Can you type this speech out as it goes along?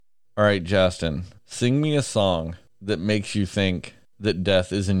All right, Justin, sing me a song that makes you think that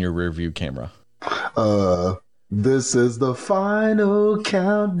death is in your rearview camera. This is the final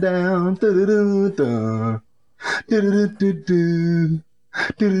countdown. Do-do-do-do. Do-do-do-do-do.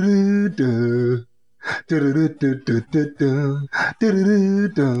 Do-do-do-do. Do-do-do-do-do-do.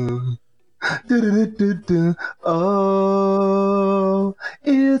 Do-do-do-do. Do-do-do-do-do. Oh,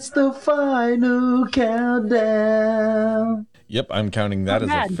 it's the final countdown. Yep, I'm counting that as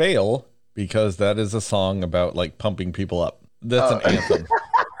a fail because that is a song about like pumping people up. That's an anthem.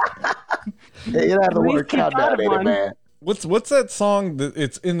 Yeah, you have the word countdown in it, man. What's that song that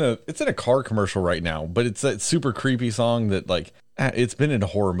it's in a car commercial right now, but it's that super creepy song that like it's been in a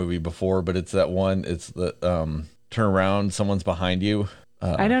horror movie before, but it's that one, it's the turn around, someone's behind you.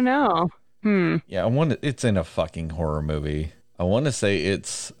 I don't know. Yeah, it's in a fucking horror movie. I want to say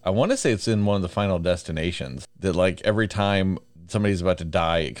it's in one of the Final Destinations that like every time somebody's about to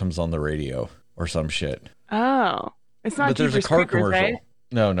die, it comes on the radio or some shit. Oh, it's not. But there's a car commercial. Right?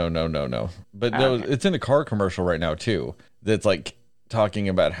 No. But it's in a car commercial right now too. That's like talking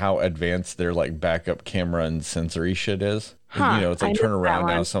about how advanced their like backup camera and sensory shit is. And, it's like turn around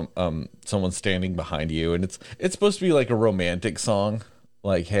now. Someone's standing behind you, and it's supposed to be like a romantic song.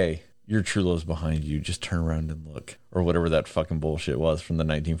 Like, hey, your true love's behind you. Just turn around and look, or whatever that fucking bullshit was from the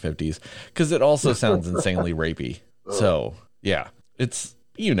 1950s. Because it also sounds insanely rapey. So yeah, it's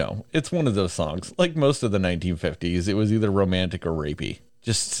one of those songs. Like most of the 1950s, it was either romantic or rapey.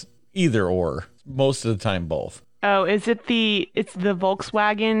 Just either or. Most of the time, both. Oh, is it it's the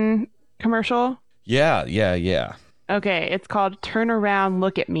Volkswagen commercial? Yeah. Okay, it's called Turn Around,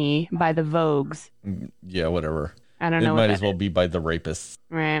 Look at Me by the Vogues. Yeah, whatever. I don't know. It might as well be by the Rapists.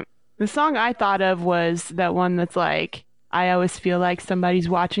 Right. The song I thought of was that one that's like, I always feel like somebody's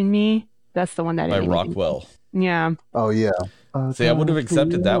watching me. That's the one that by Rockwell. Yeah. Oh, yeah. See, I would have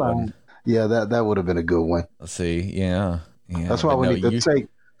accepted that one. Yeah, that would have been a good one. Let's see. Yeah. That's why we need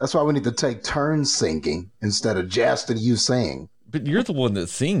to take turns singing instead of Justin, you sing. But you're the one that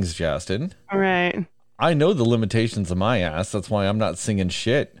sings, Justin. All right. I know the limitations of my ass. That's why I'm not singing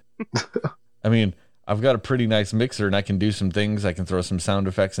shit. I mean, I've got a pretty nice mixer and I can do some things. I can throw some sound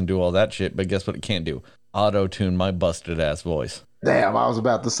effects and do all that shit. But guess what it can't do? Auto-tune my busted ass voice. Damn, I was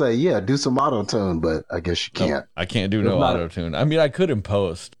about to say, yeah, do some auto-tune, but I guess you can't. No, I can't do no auto-tune. I mean, I could in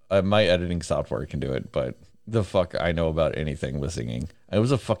post. My editing software can do it, but the fuck I know about anything with singing. I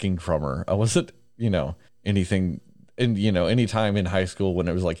was a fucking drummer. I wasn't, anything. And, any time in high school when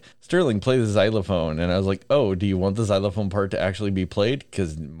it was like, Sterling, play the xylophone. And I was like, oh, do you want the xylophone part to actually be played?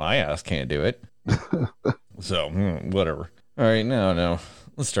 Because my ass can't do it. So, whatever. All right, now,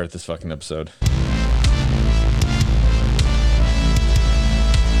 let's start this fucking episode.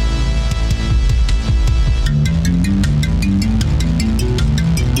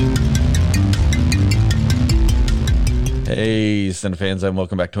 Hey, Cinefans, and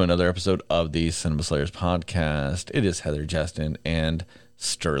welcome back to another episode of the Cinema Slayers podcast. It is Heather, Justin, and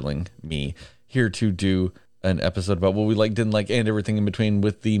Sterling, me, here to do an episode about what we liked, didn't like, and everything in between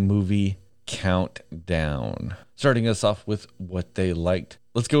with the movie Countdown. Starting us off with what they liked.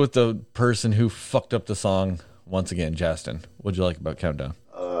 Let's go with the person who fucked up the song once again, Justin. What'd you like about Countdown?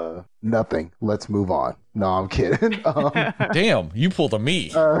 Nothing. Let's move on. No, I'm kidding. Damn, you pulled a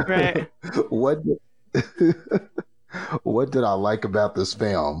me. Right. What did I like about this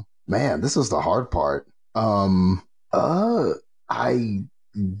film? Man, this is the hard part. I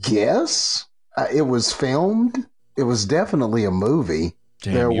guess it was filmed. It was definitely a movie.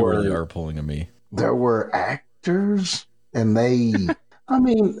 Damn, you really are pulling a me. There were actors, and they. I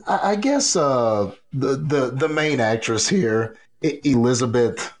mean, I guess the main actress here,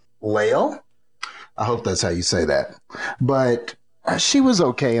 Elizabeth Lail. I hope that's how you say that. But she was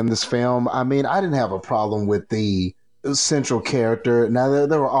okay in this film. I mean, I didn't have a problem with the central character. Now,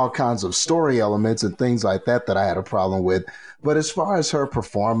 there were all kinds of story elements and things like that I had a problem with. But as far as her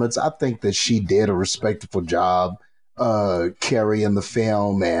performance, I think that she did a respectable job carrying the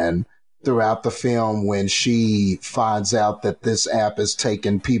film. And throughout the film, when she finds out that this app is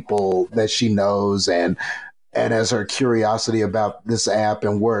taking people that she knows, and as her curiosity about this app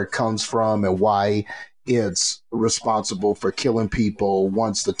and where it comes from and why it's responsible for killing people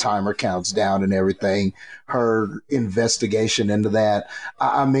once the timer counts down and everything, her investigation into that.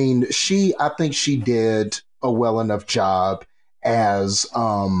 I mean, I think she did a well enough job as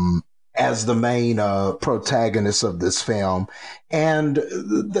the main protagonist of this film. And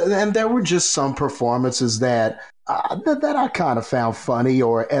there were just some performances that I kind of found funny,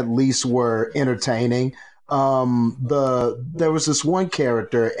 or at least were entertaining. there was this one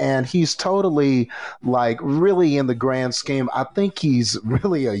character, and he's totally like really in the grand scheme. I think he's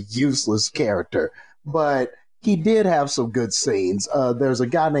really a useless character, but he did have some good scenes. There's a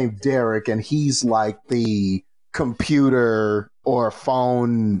guy named Derek, and he's like the computer or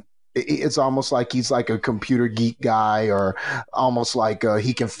phone. It's almost like he's like a computer geek guy, or almost like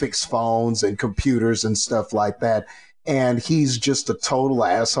he can fix phones and computers and stuff like that. And he's just a total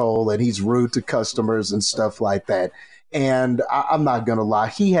asshole, and he's rude to customers and stuff like that. And I'm not going to lie,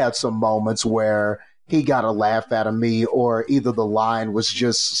 he had some moments where he got a laugh out of me, or either the line was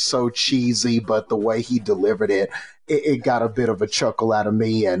just so cheesy, but the way he delivered it got a bit of a chuckle out of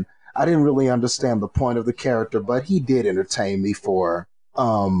me. And I didn't really understand the point of the character, but he did entertain me for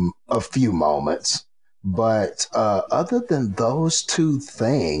a few moments. But other than those two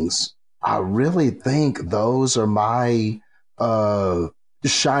things, I really think those are my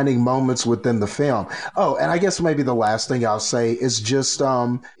shining moments within the film. Oh, and I guess maybe the last thing I'll say is just,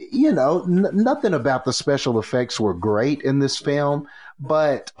 nothing about the special effects were great in this film,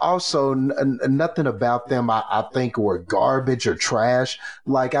 but also nothing about them I think were garbage or trash.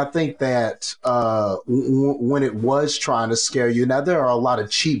 Like, I think that when it was trying to scare you, now there are a lot of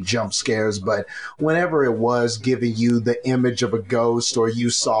cheap jump scares, but whenever it was giving you the image of a ghost, or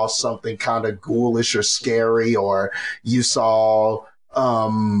you saw something kind of ghoulish or scary, or you saw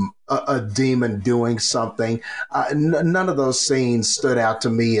a demon doing something, none of those scenes stood out to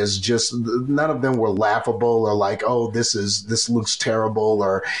me as just, none of them were laughable or like, oh, this looks terrible,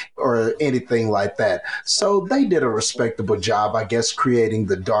 or anything like that. So they did a respectable job, I guess, creating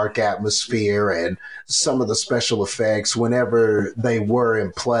the dark atmosphere and some of the special effects whenever they were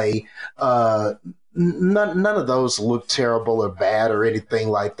in play. None of those looked terrible or bad or anything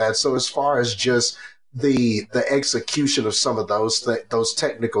like that. So as far as just the execution of some of those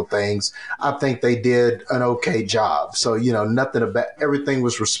technical things, I think they did an okay job. So, everything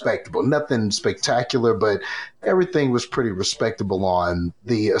was respectable, nothing spectacular, but everything was pretty respectable on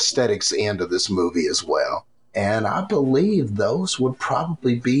the aesthetics end of this movie as well. And I believe those would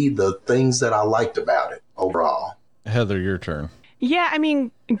probably be the things that I liked about it overall. Heather, your turn. Yeah, I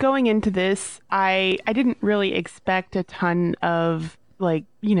mean, going into this, I didn't really expect a ton of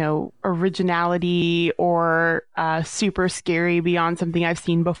originality or super scary beyond something I've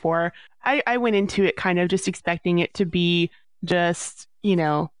seen before. I went into it kind of just expecting it to be just,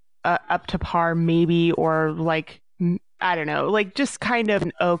 up to par maybe, or like, I don't know, like just kind of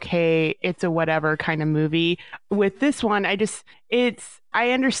an okay, it's a whatever kind of movie. With this one, I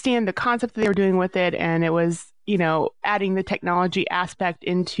understand the concept that they were doing with it, and it was, adding the technology aspect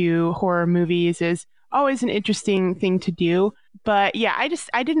into horror movies is always an interesting thing to do. But yeah,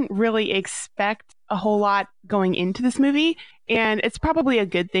 I didn't really expect a whole lot going into this movie. And it's probably a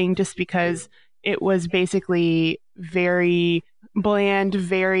good thing, just because it was basically very bland,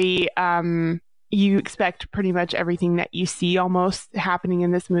 very, you expect pretty much everything that you see almost happening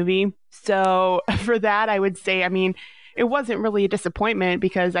in this movie. So for that, I would say, I mean, it wasn't really a disappointment,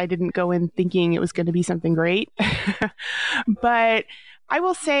 because I didn't go in thinking it was going to be something great. But I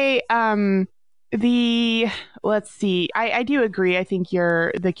will say, let's see. I do agree. I think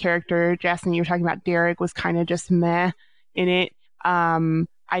the character, Justin, you were talking about, Derek, was kind of just meh in it.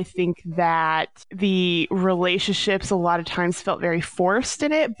 I think that the relationships a lot of times felt very forced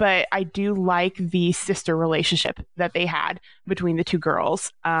in it, but I do like the sister relationship that they had between the two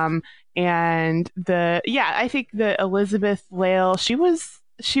girls. I think the Elizabeth Lail, she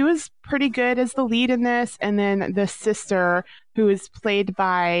was pretty good as the lead in this. And then the sister, who is played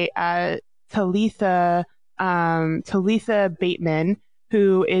by Talitha Bateman,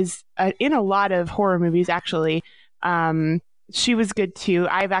 who is in a lot of horror movies, actually. She was good too.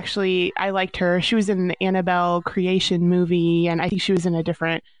 I liked her. She was in the Annabelle Creation movie, and I think she was in a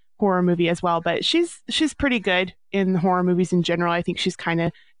different horror movie as well. But she's pretty good in horror movies in general. I think she's kind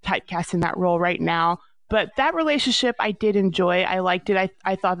of typecast in that role right now. But that relationship I did enjoy. I liked it.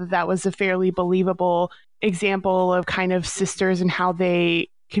 I thought that was a fairly believable example of kind of sisters and how they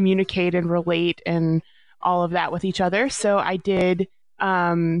communicate and relate and all of that with each other. So I didn't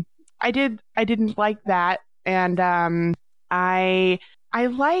like that. And I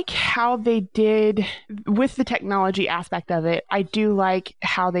like how they did with the technology aspect of it. I do like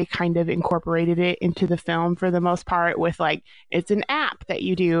how they kind of incorporated it into the film for the most part, with like, it's an app that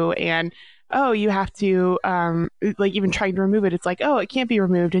you do, and you have to even trying to remove it, it's like, it can't be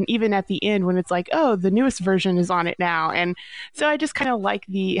removed. And even at the end, when it's like, the newest version is on it now. And so I just kind of like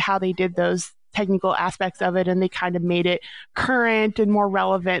how they did those technical aspects of it, and they kind of made it current and more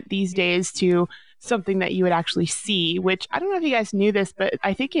relevant these days to something that you would actually see, which I don't know if you guys knew this, but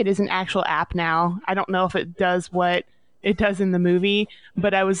I think it is an actual app now. I don't know if it does what it does in the movie,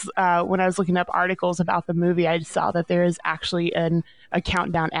 but I was when I was looking up articles about the movie, I saw that there is actually a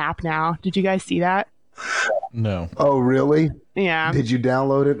countdown app now. Did you guys see that? No. Oh, really? Yeah. Did you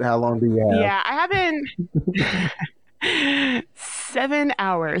download it? How long do you have? Yeah, I haven't. 7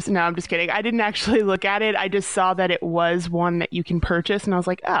 hours. No, I'm just kidding. I didn't actually look at it. I just saw that it was one that you can purchase, and I was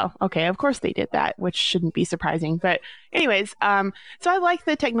like, oh, okay, of course they did that, which shouldn't be surprising. But anyways, so I like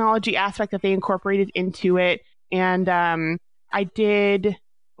the technology aspect that they incorporated into it, and I did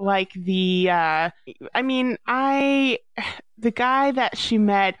like the guy that she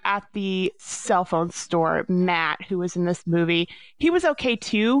met at the cell phone store, Matt, who was in this movie, he was okay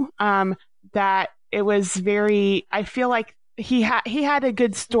too. That it was very, I feel like he had a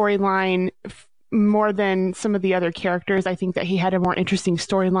good storyline more than some of the other characters. I think that he had a more interesting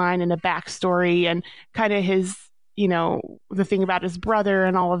storyline and a backstory, and kind of his, the thing about his brother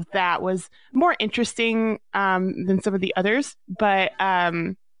and all of that was more interesting than some of the others. But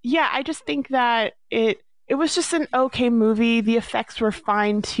yeah, I just think that it was just an okay movie. The effects were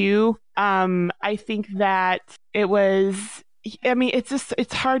fine too. I think that it was,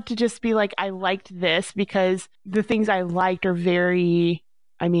 it's hard to just be like, I liked this, because the things I liked are they're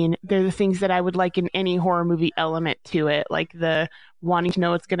the things that I would like in any horror movie element to it, like the wanting to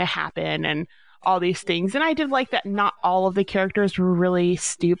know what's going to happen and all these things. And I did like that not all of the characters were really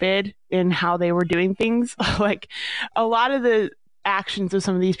stupid in how they were doing things. Like a lot of the actions of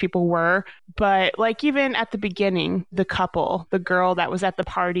some of these people were, but like even at the beginning, the girl that was at the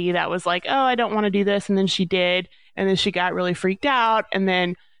party that was like, oh, I don't want to do this, and then she did, and then she got really freaked out, and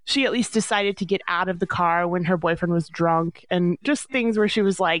then she at least decided to get out of the car when her boyfriend was drunk, and just things where she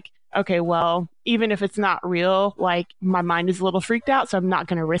was like, okay, well, even if it's not real, like my mind is a little freaked out, so I'm not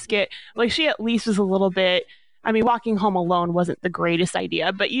going to risk it. Like she at least was a little bit, walking home alone wasn't the greatest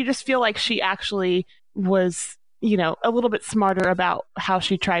idea, but you just feel like she actually was, a little bit smarter about how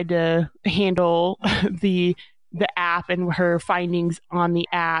she tried to handle the app and her findings on the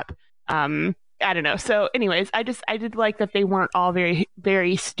app. I don't know. So anyways, I did like that they weren't all very,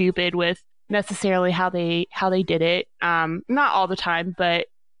 very stupid with necessarily how they did it. Not all the time, but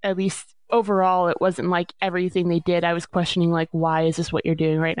at least overall, it wasn't like everything they did I was questioning, like, why is this what you're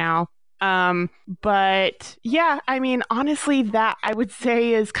doing right now? But yeah, honestly, that I would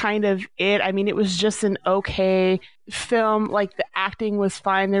say is kind of it. It was just an okay film. Like the acting was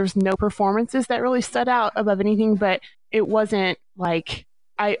fine. There was no performances that really stood out above anything, but it wasn't like,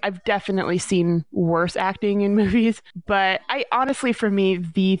 I've definitely seen worse acting in movies, but honestly, for me,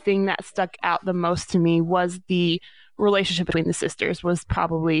 the thing that stuck out the most to me was the relationship between the sisters was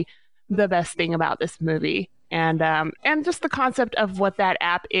probably the best thing about this movie. And just the concept of what that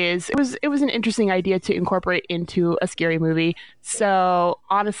app is, it was an interesting idea to incorporate into a scary movie. So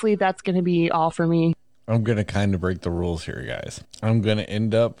honestly, that's going to be all for me. I'm going to kind of break the rules here, guys. I'm going to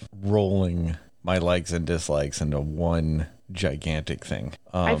end up rolling my likes and dislikes into one gigantic thing.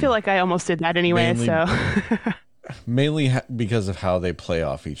 I feel like I almost did that anyway. Mainly because of how they play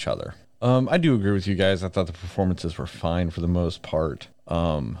off each other. I do agree with you guys. I thought the performances were fine for the most part.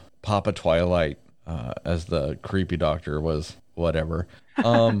 Papa Twilight as the creepy doctor was whatever.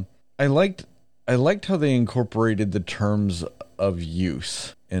 I liked how they incorporated the terms of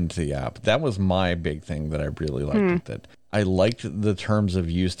use into the app. That was my big thing that I really liked with it. I liked the terms of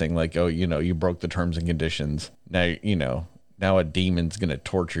use thing, like, oh, you broke the terms and conditions. Now a demon's going to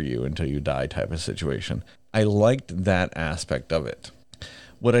torture you until you die type of situation. I liked that aspect of it.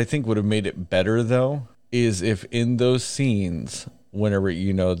 What I think would have made it better, though, is if in those scenes, whenever,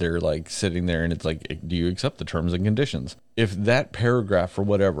 they're like sitting there and it's like, do you accept the terms and conditions? If that paragraph or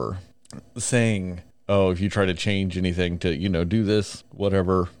whatever saying, oh, if you try to change anything to, do this,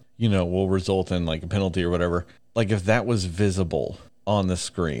 whatever, will result in like a penalty or whatever. Like if that was visible on the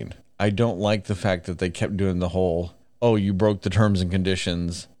screen, I don't like the fact that they kept doing the whole, oh, you broke the terms and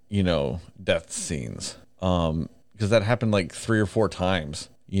conditions, death scenes. Because that happened like 3 or 4 times,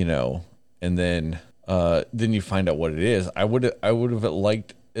 and then you find out what it is. I would have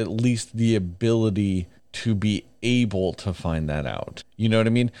liked at least the ability to be able to find that out. You know what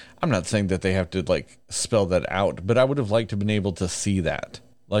I mean? I'm not saying that they have to like spell that out, but I would have liked to have been able to see that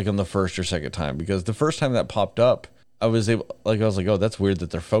like on the first or second time, because the first time that popped up, I was like, oh, that's weird that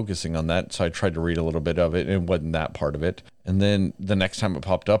they're focusing on that. So I tried to read a little bit of it, and it wasn't that part of it. And then the next time it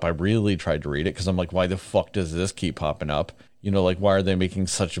popped up, I really tried to read it because I'm like, why the fuck does this keep popping up? Like, why are they making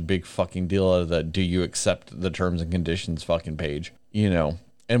such a big fucking deal out of that? Do you accept the terms and conditions fucking page?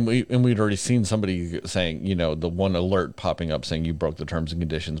 And we'd already seen somebody saying, the one alert popping up saying you broke the terms and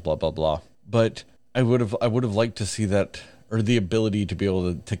conditions, blah, blah, blah. but I would have liked to see that, or the ability to be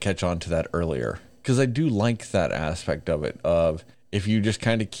able to catch on to that earlier. Because I do like that aspect of it, of if you just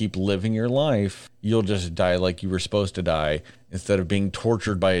kind of keep living your life, you'll just die like you were supposed to die instead of being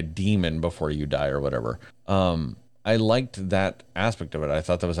tortured by a demon before you die or whatever. I liked that aspect of it. I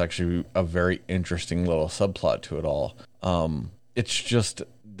thought that was actually a very interesting little subplot to it all. It's just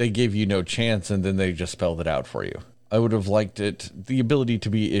they gave you no chance and then they just spelled it out for you. I would have liked it, the ability to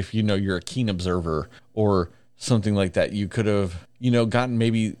be, if you know you're a keen observer or something like that, you could have, gotten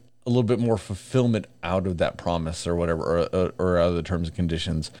maybe a little bit more fulfillment out of that promise or whatever, or other terms and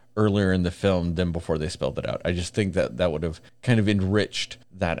conditions earlier in the film than before they spelled it out. I just think that would have kind of enriched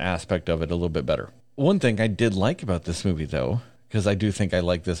that aspect of it a little bit better. One thing I did like about this movie, though, because I do think I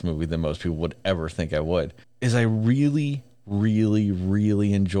like this movie than most people would ever think I would, is I really, really,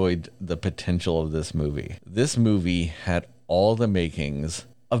 really enjoyed the potential of this movie. This movie had all the makings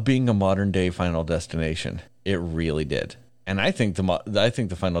of being a modern day Final Destination. It really did. And I think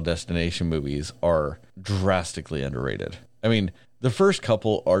the Final Destination movies are drastically underrated. I mean, the first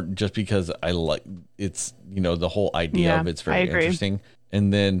couple are just because I like it's, the whole idea of it's very interesting.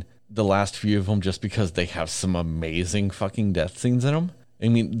 And then the last few of them just because they have some amazing fucking death scenes in them. I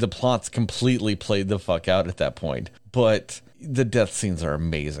mean, the plot's completely played the fuck out at that point, but the death scenes are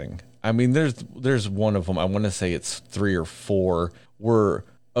amazing. I mean, there's one of them, I want to say it's 3 or 4, where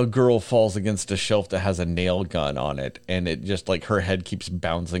a girl falls against a shelf that has a nail gun on it, and it just like her head keeps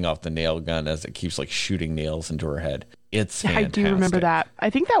bouncing off the nail gun as it keeps like shooting nails into her head. It's fantastic. I do remember that. I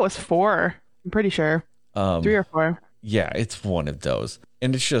think that was 4. I'm pretty sure 3 or 4. Yeah, it's one of those.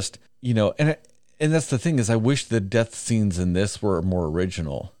 And it's just, and that's the thing is I wish the death scenes in this were more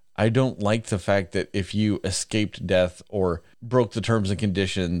original. I don't like the fact that if you escaped death or broke the terms and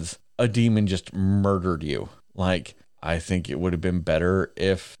conditions, a demon just murdered you. Like, I think it would have been better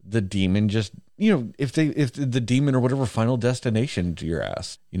if the demon just, if the demon or whatever Final Destination to your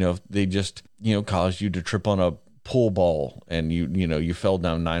ass, if they just, caused you to trip on a pool ball and you fell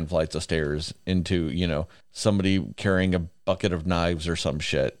down 9 flights of stairs into, somebody carrying a bucket of knives or some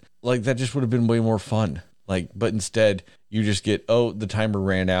shit. Like, that just would have been way more fun. Like, but instead you just get, the timer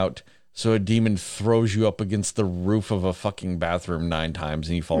ran out. So a demon throws you up against the roof of a fucking bathroom 9 times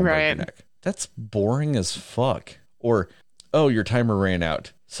and you fall and break your neck. That's boring as fuck. Or, your timer ran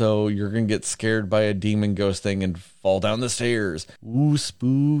out. So you're going to get scared by a demon ghost thing and fall down the stairs. Ooh,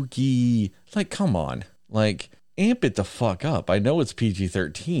 spooky. Like, come on. Like, amp it the fuck up. I know it's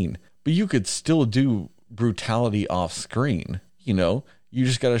PG-13, but you could still do brutality off screen. You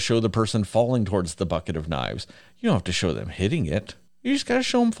just got to show the person falling towards the bucket of knives. You don't have to show them hitting it. You just got to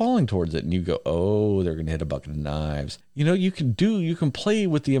show them falling towards it. And you go, they're going to hit a bucket of knives. You can play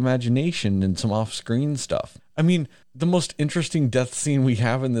with the imagination and some off-screen stuff. I mean, the most interesting death scene we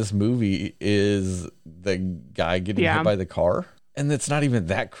have in this movie is the guy getting hit by the car. And it's not even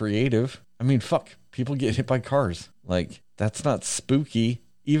that creative. I mean, fuck, people get hit by cars. Like, that's not spooky.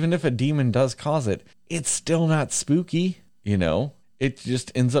 Even if a demon does cause it, it's still not spooky, It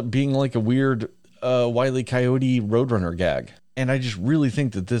just ends up being like a weird Wile E. Coyote Roadrunner gag. And I just really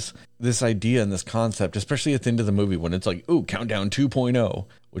think that this idea and this concept, especially at the end of the movie when it's like, countdown 2.0,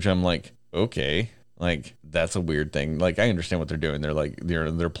 which I'm like, okay, like that's a weird thing. Like, I understand what they're doing. They're like,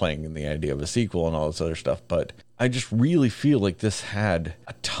 they're playing in the idea of a sequel and all this other stuff. But I just really feel like this had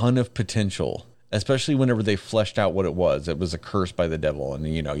a ton of potential, especially whenever they fleshed out what it was. It was a curse by the devil, and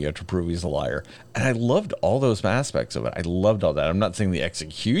you have to prove he's a liar. And I loved all those aspects of it. I loved all that. I'm not saying the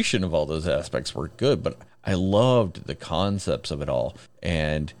execution of all those aspects were good, but I loved the concepts of it all.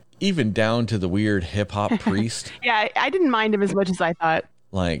 And even down to the weird hip hop priest. Yeah, I didn't mind him as much as I thought.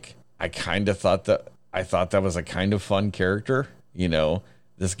 Like, I kind of thought that was a kind of fun character.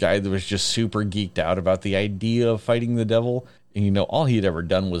 This guy that was just super geeked out about the idea of fighting the devil. And, all he'd ever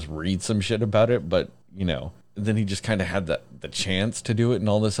done was read some shit about it. But, then he just kind of had the chance to do it and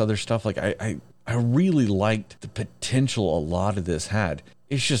all this other stuff. Like, I really liked the potential a lot of this had.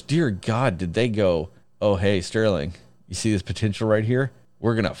 It's just, dear God, did they go, oh, hey, Sterling, you see this potential right here?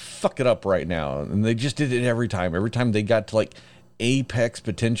 We're going to fuck it up right now. And they just did it every time. Every time they got to, like, apex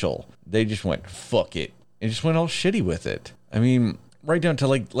potential, they just went, fuck it. And just went all shitty with it. I mean, right down to,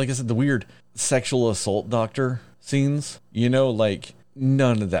 like I said, the weird sexual assault doctor scenes, like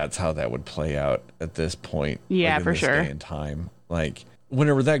none of that's how that would play out at this point. Yeah, like, for sure. Day and time. Like,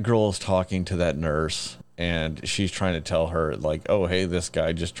 whenever that girl is talking to that nurse and she's trying to tell her, like, oh, hey, this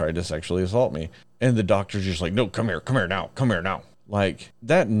guy just tried to sexually assault me. And the doctor's just like, no, come here now. Like,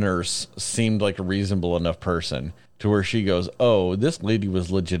 that nurse seemed like a reasonable enough person to where she goes, oh, this lady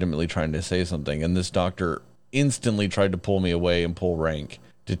was legitimately trying to say something. And this doctor instantly tried to pull me away and pull rank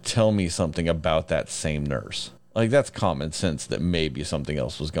to tell me something about that same nurse. Like, that's common sense that maybe something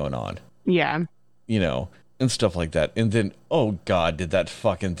else was going on. Yeah. You know, and stuff like that. And then, oh God, did that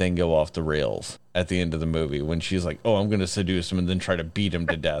fucking thing go off the rails at the end of the movie when she's like, oh, I'm going to seduce him and then try to beat him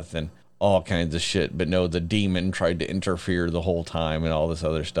to death and all kinds of shit. But no, the demon tried to interfere the whole time and all this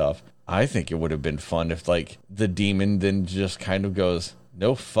other stuff. I think it would have been fun if, like, the demon then just kind of goes,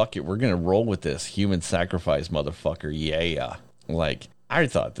 no, fuck it. We're going to roll with this human sacrifice, motherfucker. Yeah. Like, I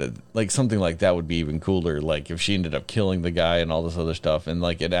thought that, like, something like that would be even cooler. Like, if she ended up killing the guy and all this other stuff, and,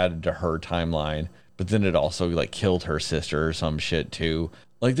 like, it added to her timeline, but then it also, like, killed her sister or some shit, too.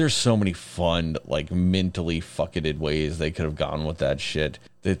 Like, there's so many fun, like, mentally fucketed ways they could have gone with that shit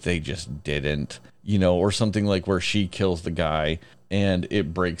that they just didn't. You know, or something like where she kills the guy and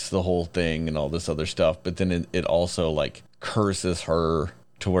it breaks the whole thing and all this other stuff, but then it also, like, curses her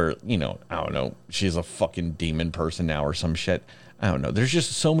to where, you know, I don't know, she's a fucking demon person now or some shit. I don't know. There's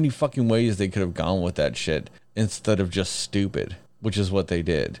just so many fucking ways they could have gone with that shit instead of just stupid, which is what they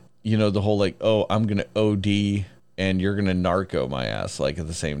did. You know, the whole, like, oh, I'm going to OD and you're going to narco my ass, like, at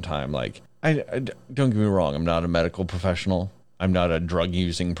the same time. Like, I don't get me wrong. I'm not a medical professional. I'm not a drug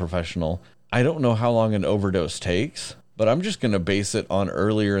using professional. I don't know how long an overdose takes, but I'm just going to base it on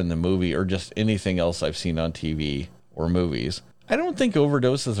earlier in the movie or just anything else I've seen on TV or movies. I don't think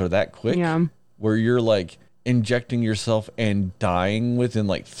overdoses are that quick. Yeah. Where you're, like, injecting yourself and dying within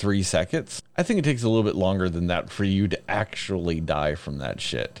like 3 seconds. I think it takes a little bit longer than that for you to actually die from that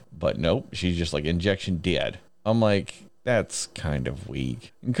shit. But nope, she's just like, injection dead. I'm like, that's kind of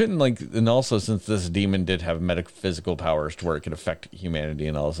weak. And couldn't, like, and also since this demon did have metaphysical powers to where it could affect humanity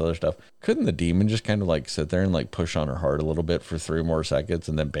and all this other stuff, couldn't the demon just kind of like sit there and like push on her heart a little bit for 3 more seconds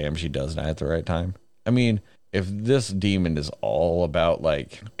and then bam, she does die at the right time? I mean, if this demon is all about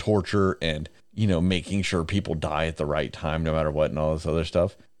like torture and, you know, making sure people die at the right time no matter what and all this other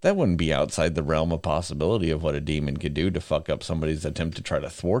stuff, that wouldn't be outside the realm of possibility of what a demon could do to fuck up somebody's attempt to try to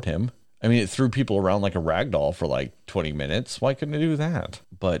thwart him. I mean, it threw people around like a rag doll for like 20 minutes. Why couldn't it do that?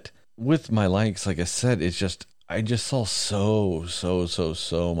 But with my likes, like I said, it's just, I just saw so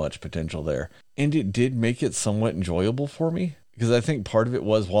much potential there. And it did make it somewhat enjoyable for me. Because I think part of it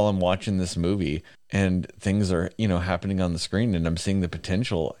was while I'm watching this movie and things are, you know, happening on the screen and I'm seeing the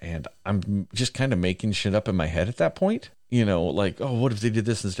potential and I'm just kind of making shit up in my head at that point. You know, like, oh, what if they did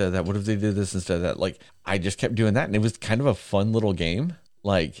this instead of that? What if they did this instead of that? Like, I just kept doing that and it was kind of a fun little game.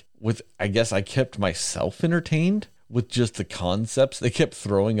 Like, with, I guess I kept myself entertained with just the concepts they kept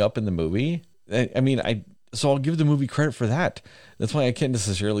throwing up in the movie. I mean, so I'll give the movie credit for that. That's why I can't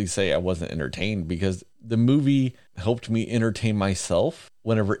necessarily say I wasn't entertained, because the movie helped me entertain myself.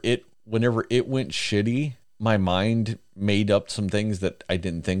 Whenever it went shitty, my mind made up some things that I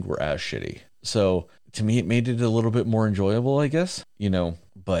didn't think were as shitty. So to me, it made it a little bit more enjoyable, I guess, you know,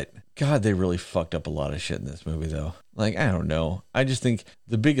 but God, they really fucked up a lot of shit in this movie though. Like, I don't know. I just think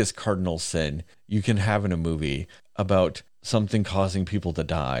the biggest cardinal sin you can have in a movie about something causing people to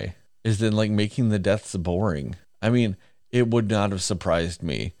die is then like making the deaths boring. I mean, it would not have surprised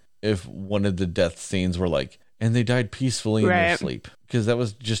me if one of the death scenes were like, and they died peacefully in their sleep, because that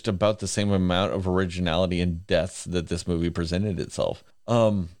was just about the same amount of originality and deaths that this movie presented itself.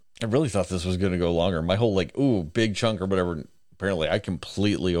 I really thought this was going to go longer. My whole like, ooh, big chunk or whatever. Apparently I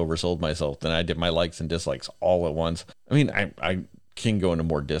completely oversold myself. Then I did my likes and dislikes all at once. I mean, I can go into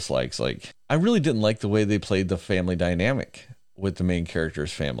more dislikes. Like, I really didn't like the way they played the family dynamic with the main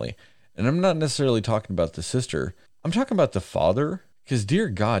character's family. And I'm not necessarily talking about the sister. I'm talking about the father. Because, dear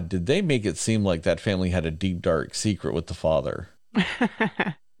God, did they make it seem like that family had a deep, dark secret with the father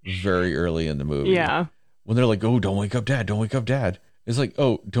very early in the movie. Yeah. When they're like, oh, don't wake up dad. Don't wake up dad. It's like,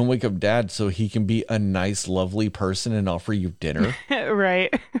 oh, don't wake up dad so he can be a nice, lovely person and offer you dinner.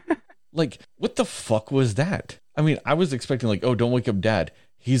 Right. Like, what the fuck was that? I mean, I was expecting like, oh, don't wake up dad.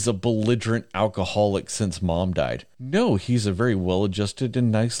 He's a belligerent alcoholic since mom died. No, he's a very well-adjusted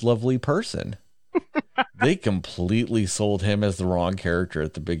and nice, lovely person. They completely sold him as the wrong character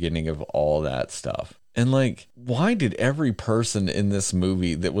at the beginning of all that stuff. And like, why did every person in this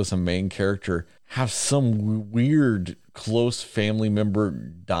movie that was a main character have some weird close family member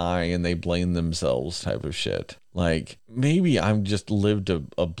die and they blame themselves type of shit? Like, maybe I'm just lived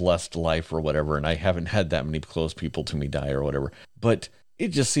a blessed life or whatever, and I haven't had that many close people to me die or whatever. But it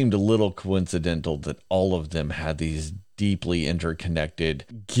just seemed a little coincidental that all of them had these deeply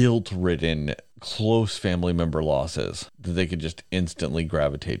interconnected, guilt-ridden, close family member losses that they could just instantly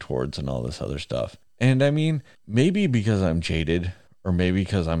gravitate towards and all this other stuff. And I mean, maybe because I'm jaded, or maybe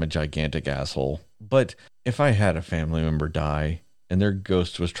because I'm a gigantic asshole, but if I had a family member die and their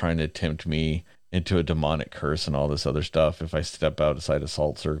ghost was trying to tempt me into a demonic curse and all this other stuff if I step outside a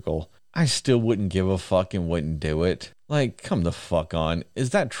salt circle, I still wouldn't give a fuck and wouldn't do it. Like, come the fuck on.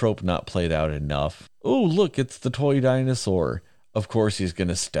 Is that trope not played out enough? Oh, look, it's the toy dinosaur. Of course he's going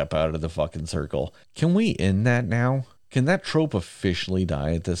to step out of the fucking circle. Can we end that now? Can that trope officially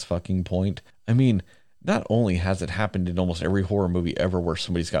die at this fucking point? I mean, not only has it happened in almost every horror movie ever where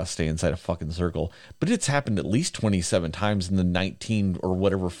somebody's got to stay inside a fucking circle, but it's happened at least 27 times in the 19 or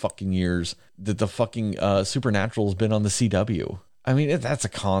whatever fucking years that the fucking Supernatural has been on the CW. I mean, that's a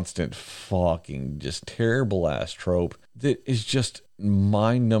constant fucking just terrible ass trope that is just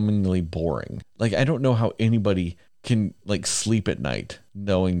mind-numbingly boring. Like, I don't know how anybody can like sleep at night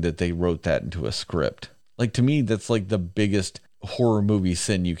knowing that they wrote that into a script. Like, to me, that's like the biggest horror movie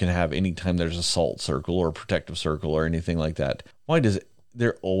sin you can have anytime there's a salt circle or a protective circle or anything like that. Why does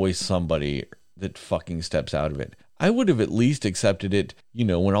there always somebody that fucking steps out of it? I would have at least accepted it, you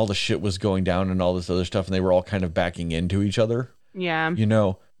know, when all the shit was going down and all this other stuff and they were all kind of backing into each other. Yeah. You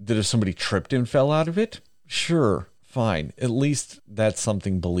know, that if somebody tripped and fell out of it, sure, fine. At least that's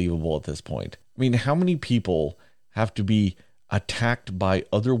something believable at this point. I mean, how many people have to be attacked by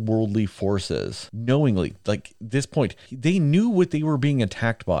otherworldly forces knowingly? Like, this point, they knew what they were being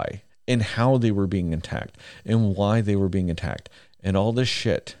attacked by and how they were being attacked and why they were being attacked and all this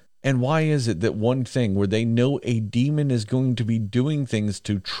shit. And why is it that one thing where they know a demon is going to be doing things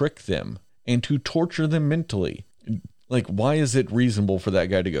to trick them and to torture them mentally, like, why is it reasonable for that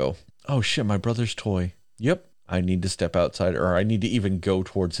guy to go, oh shit, my brother's toy, yep, I need to step outside, or I need to even go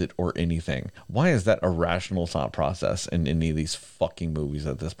towards it or anything? Why is that a rational thought process in any of these fucking movies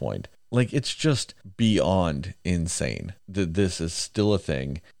at this point? Like, it's just beyond insane that this is still a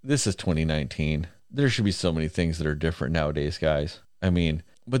thing. This is 2019. There should be so many things that are different nowadays, guys. I mean,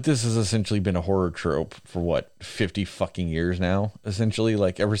 but this has essentially been a horror trope for what, 50 fucking years now, essentially.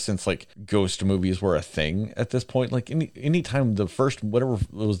 Like, ever since like ghost movies were a thing at this point. Like, any time the first, whatever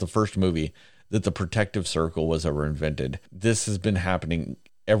was the first movie that the protective circle was ever invented, this has been happening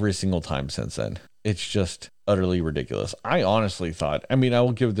every single time since then. It's just utterly ridiculous. I honestly thought, I mean, I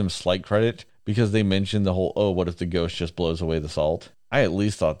will give them slight credit because they mentioned the whole, oh, what if the ghost just blows away the salt? I at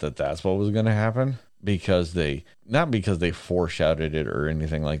least thought that that's what was going to happen, because not because they foreshadowed it or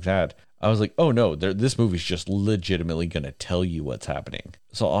anything like that. I was like, oh no, this movie's just legitimately going to tell you what's happening.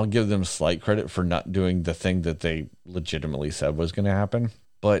 So I'll give them slight credit for not doing the thing that they legitimately said was going to happen.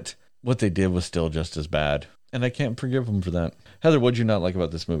 But what they did was still just as bad. And I can't forgive them for that. Heather, what'd you not like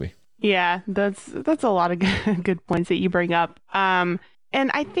about this movie? Yeah, that's a lot of good points that you bring up. And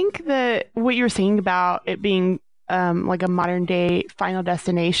I think that what you were saying about it being like a modern day Final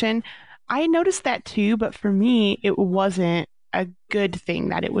Destination, I noticed that too, but for me, it wasn't a good thing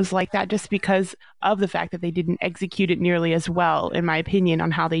that it was like that, just because of the fact that they didn't execute it nearly as well, in my opinion,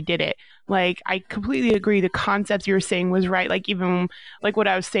 on how they did it. Like, I completely agree. The concepts you were saying was right. Like, even like what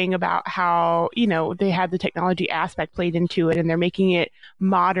I was saying about how, you know, they had the technology aspect played into it and they're making it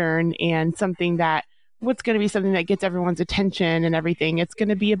modern and something that what's going to be something that gets everyone's attention and everything. It's going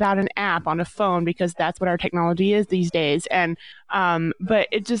to be about an app on a phone because that's what our technology is these days. And, but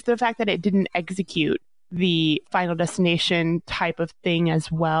it's just the fact that it didn't execute the Final Destination type of thing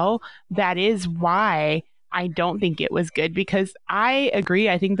as well. That is why I don't think it was good, because I agree.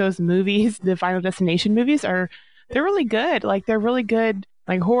 I think those movies, the Final Destination movies, they're really good. Like, they're really good,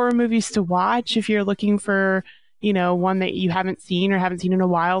 like, horror movies to watch if you're looking for, you know, one that you haven't seen or haven't seen in a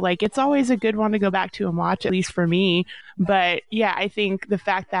while. Like, it's always a good one to go back to and watch, at least for me. But yeah, I think the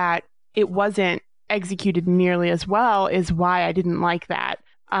fact that it wasn't executed nearly as well is why I didn't like that.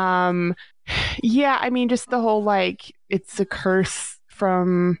 Yeah, I mean, just the whole, like, it's a curse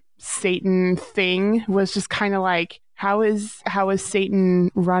from Satan thing was just kind of like, how is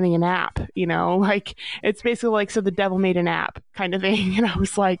Satan running an app? You know, like, it's basically like, so the devil made an app kind of thing. And I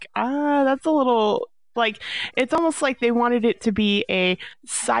was like, that's a little, like, it's almost like they wanted it to be a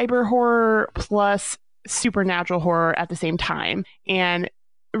cyber horror plus supernatural horror at the same time. And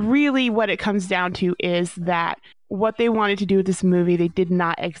really what it comes down to is that what they wanted to do with this movie, they did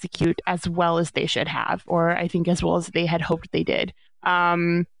not execute as well as they should have, or I think as well as they had hoped they did.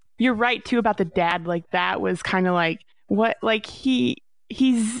 You're right too about the dad. Like, that was kind of like, what, like, he's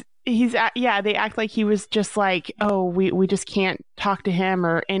yeah, they act like he was just like, oh, we just can't talk to him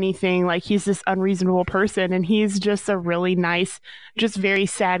or anything. Like, he's this unreasonable person, and he's just a really nice, just very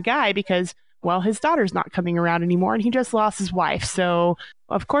sad guy because, well, his daughter's not coming around anymore and he just lost his wife. So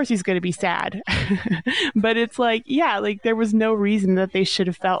of course he's going to be sad. But it's like, yeah, like, there was no reason that they should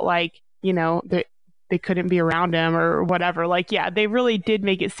have felt like, you know, they couldn't be around him or whatever. Like, yeah, they really did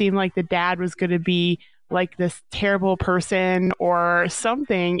make it seem like the dad was going to be like this terrible person or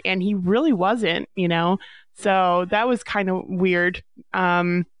something, and he really wasn't, So that was kind of weird.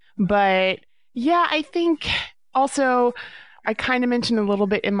 But yeah, I think also I kind of mentioned a little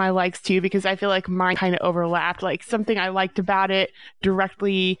bit in my likes too, because I feel like mine kind of overlapped. Like something I liked about it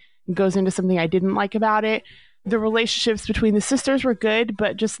directly goes into something I didn't like about it. The relationships between the sisters were good,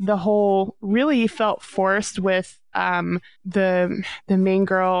 but just the whole really felt forced with the main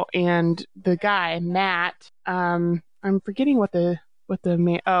girl and the guy, Matt. I'm forgetting what the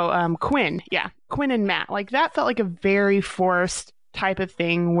main Quinn. Yeah, Quinn and Matt. Like that felt like a very forced type of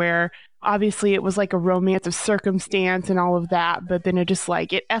thing where obviously it was like a romance of circumstance and all of that, but then it just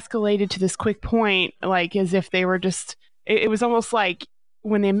like it escalated to this quick point, like as if they were just it was almost like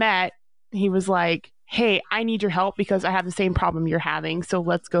when they met, he was like, hey, I need your help because I have the same problem you're having, so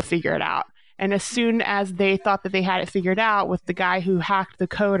let's go figure it out. And as soon as they thought that they had it figured out with the guy who hacked the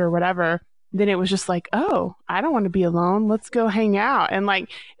code or whatever, then it was just like, oh, I don't want to be alone, let's go hang out. And like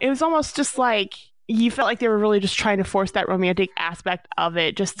it was almost just like you felt like they were really just trying to force that romantic aspect of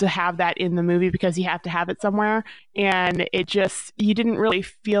it just to have that in the movie because you have to have it somewhere. And it just, you didn't really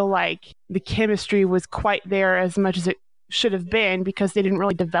feel like the chemistry was quite there as much as it should have been because they didn't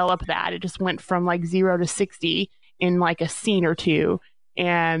really develop that. It just went from like 0 to 60 in like a scene or two.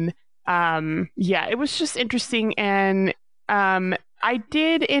 And yeah, it was just interesting. And I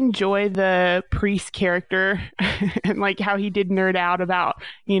did enjoy the priest character and like how he did nerd out about,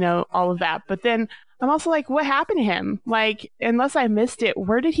 all of that. But then I'm also like, what happened to him? Like, unless I missed it,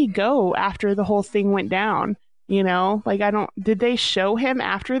 where did he go after the whole thing went down? Like did they show him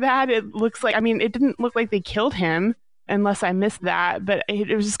after that? It looks like, it didn't look like they killed him unless I missed that. But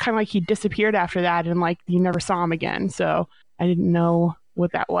it was just kind of like he disappeared after that and like you never saw him again. So I didn't know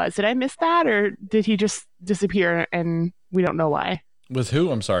what that was. Did I miss that or did he just disappear and we don't know why? With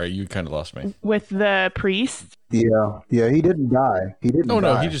who? I'm sorry, you kind of lost me. With the priest. Yeah, he didn't die. He didn't. Oh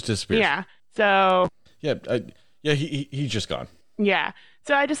no, die. he just disappeared. Yeah. So. Yeah, he's just gone. Yeah.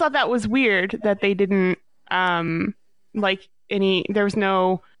 So I just thought that was weird that they didn't there was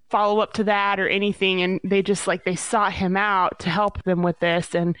no follow up to that or anything, and they just they sought him out to help them with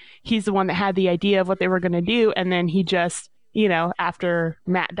this, and he's the one that had the idea of what they were going to do, and then he just. After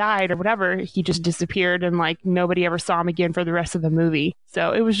Matt died or whatever, he just disappeared and nobody ever saw him again for the rest of the movie.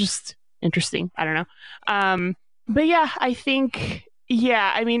 So it was just interesting. I don't know. But yeah, I think,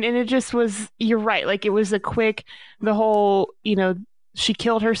 and it just was, you're right. It was a quick, the whole, she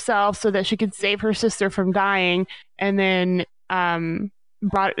killed herself so that she could save her sister from dying. And then,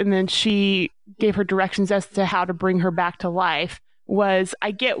 she gave her directions as to how to bring her back to life.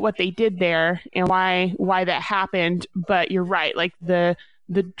 I get what they did there and why that happened, but you're right. The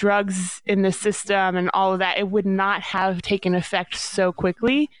drugs in the system and all of that, it would not have taken effect so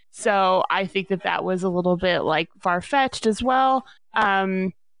quickly. So I think that was a little bit far-fetched as well.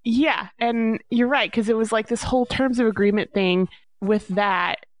 Yeah, and you're right, because it was this whole terms of agreement thing with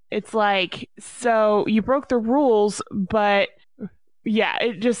that. It's so you broke the rules, but yeah,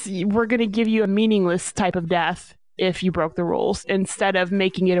 we're going to give you a meaningless type of death if you broke the rules, instead of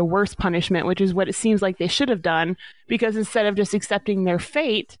making it a worse punishment, which is what it seems like they should have done, because instead of just accepting their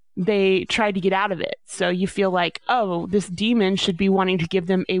fate, they tried to get out of it. So you feel oh, this demon should be wanting to give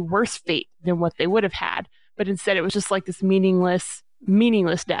them a worse fate than what they would have had. But instead it was just this meaningless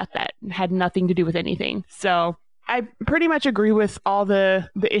death that had nothing to do with anything. So I pretty much agree with all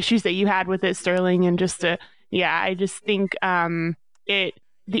the issues that you had with it, Sterling, and I just think the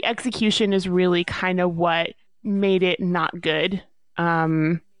execution is really kind of what made it not good.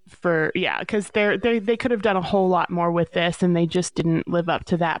 Because they could have done a whole lot more with this, and they just didn't live up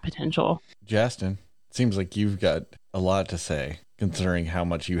to that potential. Justin, seems like you've got a lot to say, considering how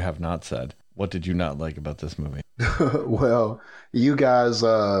much you have not said. What did you not like about this movie? Well, you guys,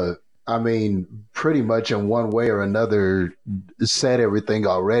 pretty much in one way or another said everything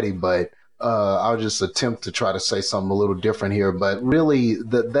already, but I'll just attempt to try to say something a little different here. But really,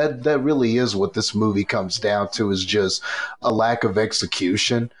 that really is what this movie comes down to, is just a lack of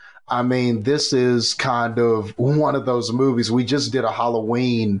execution. This is kind of one of those movies. We just did a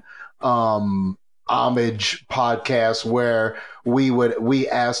Halloween homage podcast where we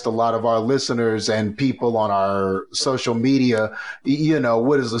asked a lot of our listeners and people on our social media,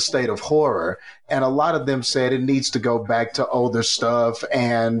 what is the state of horror? And a lot of them said it needs to go back to older stuff,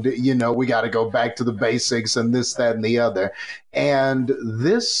 and we got to go back to the basics and this, that, and the other. And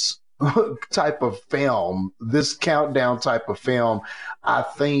this type of film, this countdown type of film, I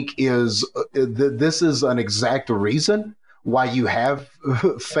think this is an exact reason why you have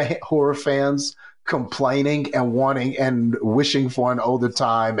horror fans complaining and wanting and wishing for an older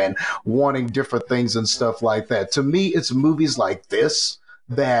time and wanting different things and stuff like that. To me, it's movies like this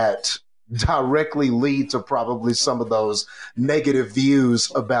that directly lead to probably some of those negative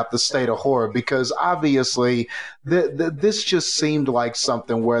views about the state of horror, because obviously this just seemed like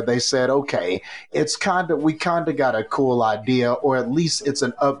something where they said, okay, we kind of got a cool idea, or at least it's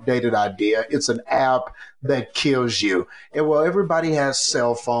an updated idea. It's an app that kills you. And well, everybody has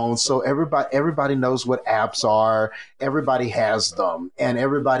cell phones, so everybody knows what apps are. Everybody has them, and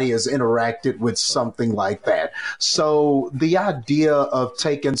everybody has interacted with something like that. So the idea of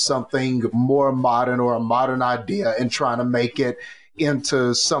taking something more modern or a modern idea and trying to make it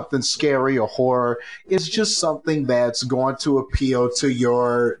into something scary or horror is just something that's going to appeal to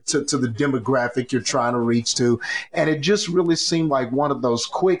the demographic you're trying to reach to. And it just really seemed like one of those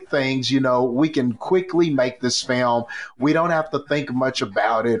quick things, we can quickly make this film. We don't have to think much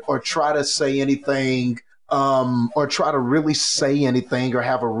about it or try to say anything or try to really say anything or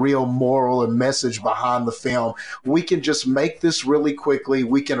have a real moral and message behind the film. We can just make this really quickly.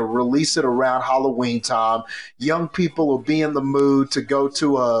 We can release it around Halloween time. Young people will be in the mood to go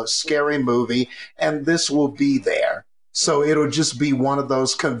to a scary movie, and this will be there. So it'll just be one of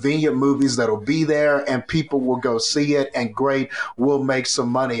those convenient movies that'll be there, and people will go see it, and great, we'll make some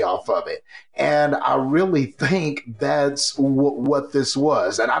money off of it. And I really think that's what this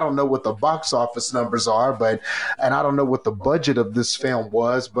was. And I don't know what the box office numbers are, and I don't know what the budget of this film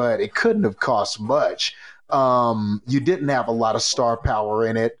was, but it couldn't have cost much. You didn't have a lot of star power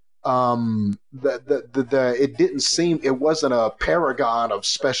in it. It didn't seem, it wasn't a paragon of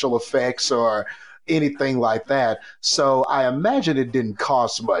special effects or anything like that. So I imagine it didn't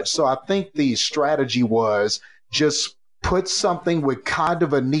cost much. So I think the strategy was just put something with kind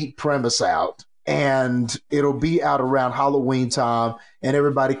of a neat premise out, and it'll be out around Halloween time, and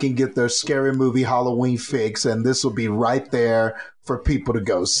everybody can get their scary movie Halloween fix, and this will be right there for people to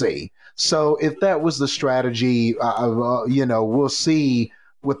go see. So if that was the strategy, we'll see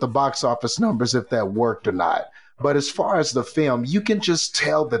with the box office numbers if that worked or not. But as far as the film, you can just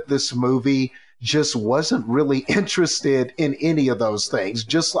tell that this movie just wasn't really interested in any of those things.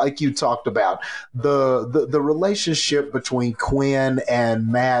 Just like you talked about, the relationship between Quinn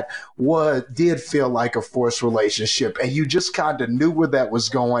and Matt did feel like a forced relationship, and you just kind of knew where that was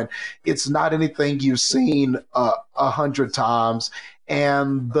going. It's not anything you've seen 100 times.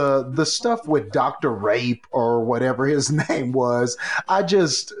 And the stuff with Dr. Rape or whatever his name was, I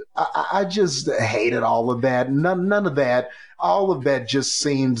just hated all of that. None of that. All of that just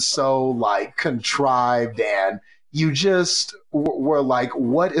seemed so like contrived, and you just were like,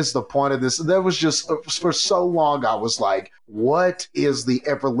 what is the point of this? There was just, for so long, I was like, what is the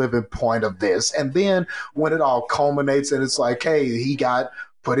ever living point of this? And then when it all culminates and it's like, hey, he got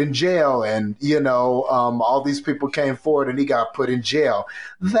put in jail, and all these people came forward and he got put in jail,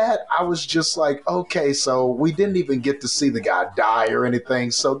 that I was just like, okay, so we didn't even get to see the guy die or anything.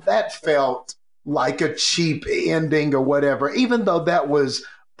 So that felt like a cheap ending or whatever, even though that was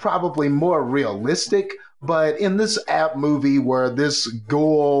probably more realistic. But in this app movie where this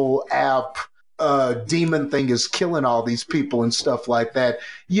ghoul app demon thing is killing all these people and stuff like that,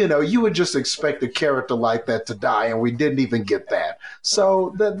 you would just expect a character like that to die, and we didn't even get that.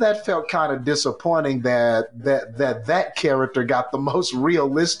 So that felt kind of disappointing that character got the most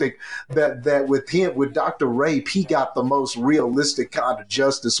realistic, that with Dr. Rape, he got the most realistic kind of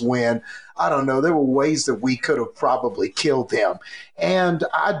justice when, I don't know, there were ways that we could have probably killed him. And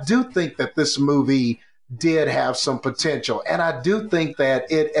I do think that this movie did have some potential. And I do think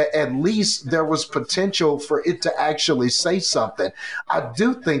that at least there was potential for it to actually say something. I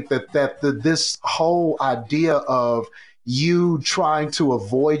do think that this whole idea of you trying to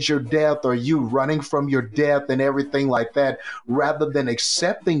avoid your death or you running from your death and everything like that, rather than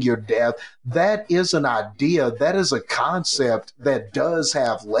accepting your death, that is an idea, that is a concept that does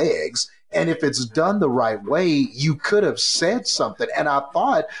have legs. And if it's done the right way, you could have said something. And I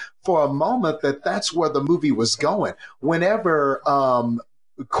thought for a moment that that's where the movie was going. Whenever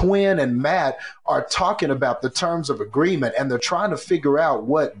Quinn and Matt are talking about the terms of agreement and they're trying to figure out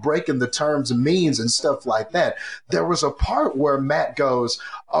what breaking the terms means and stuff like that, there was a part where Matt goes,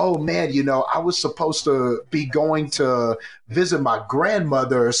 oh man, I was supposed to be going to visit my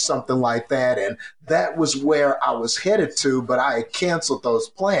grandmother or something like that, and that was where I was headed to, but I had canceled those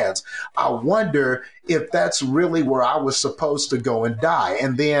plans. I wonder if that's really where I was supposed to go and die.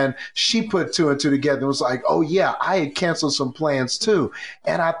 And then she put two and two together and was like, oh yeah, I had canceled some plans too.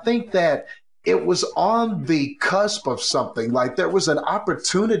 And I think that it was on the cusp of something. Like there was an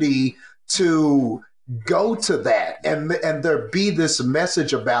opportunity to go to that and there be this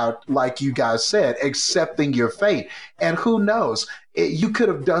message about, like you guys said, accepting your fate. And who knows, you could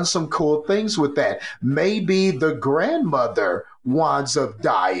have done some cool things with that. Maybe the grandmother winds up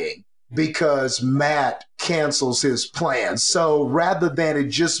dying because Matt cancels his plans. So rather than it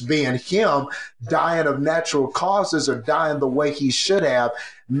just being him dying of natural causes or dying the way he should have,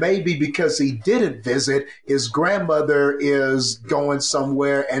 maybe because he didn't visit, his grandmother is going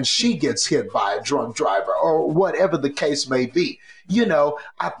somewhere and she gets hit by a drunk driver or whatever the case may be. You know,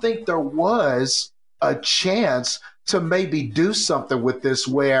 I think there was a chance to maybe do something with this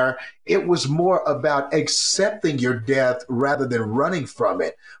where it was more about accepting your death rather than running from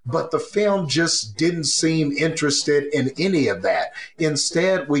it. But the film just didn't seem interested in any of that.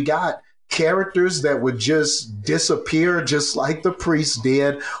 Instead, we got characters that would just disappear just like the priest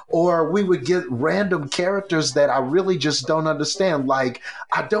did, or we would get random characters that I really just don't understand. Like,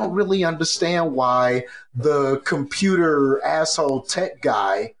 I don't really understand why the computer asshole tech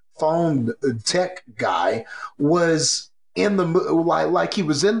guy, phone tech guy, was in the like he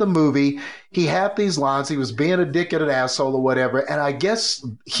was in the movie. He had these lines. He was being a dick and an asshole or whatever. And I guess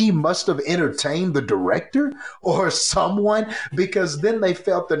he must have entertained the director or someone, because then they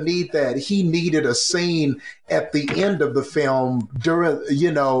felt the need that he needed a scene at the end of the film during,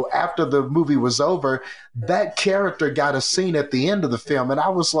 you know, after the movie was over. That character got a scene at the end of the film. And I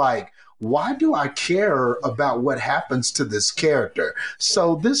was like, why do I care about what happens to this character?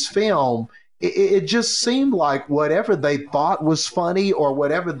 So this film, it just seemed like whatever they thought was funny or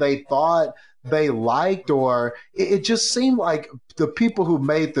whatever they thought they liked, or it just seemed like the people who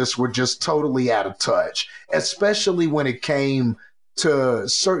made this were just totally out of touch, especially when it came to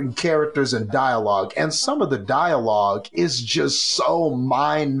certain characters and dialogue. And some of the dialogue is just so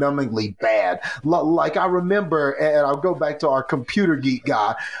mind-numbingly bad. Like I remember, and I'll go back to our computer geek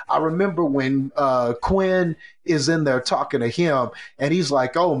guy, I remember when Quinn is in there talking to him and he's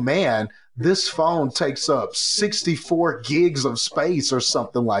like, oh man, this phone takes up 64 gigs of space or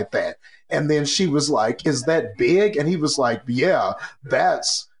something like that. And then she was like, is that big? And he was like, yeah,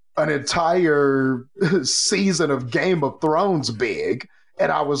 that's an entire season of Game of Thrones big.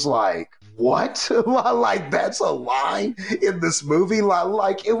 And I was like, what? Like, that's a line in this movie?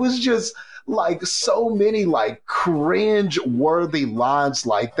 Like, it was just like so many like cringe worthy lines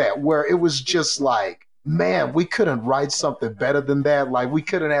like that, where it was just like, man, we couldn't write something better than that. Like, we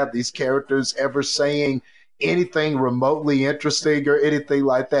couldn't have these characters ever saying anything remotely interesting or anything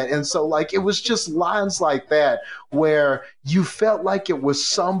like that. And so, like, it was just lines like that where you felt like it was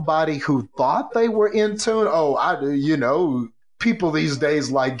somebody who thought they were in tune. Oh, you know, people these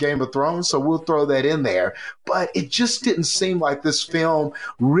days like Game of Thrones, so we'll throw that in there. But it just didn't seem like this film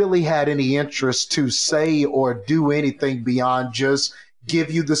really had any interest to say or do anything beyond just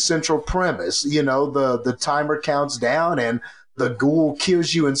give you the central premise. You know, the timer counts down and the ghoul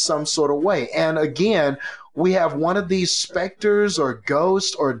kills you in some sort of way. And again, we have one of these specters or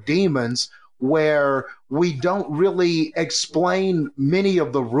ghosts or demons where we don't really explain many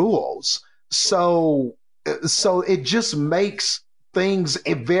of the rules. So it just makes things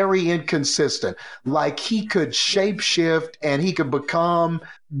very inconsistent. Like, he could shapeshift and he could become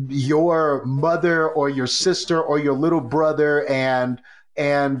your mother or your sister or your little brother and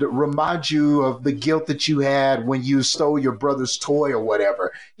remind you of the guilt that you had when you stole your brother's toy or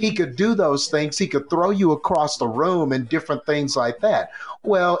whatever. He could do those things. He could throw you across the room and different things like that.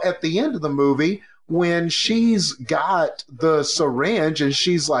 Well, at the end of the movie, when she's got the syringe and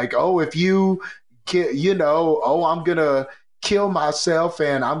she's like, oh, if you I'm going to kill myself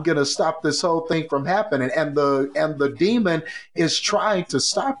and I'm going to stop this whole thing from happening. And the demon is trying to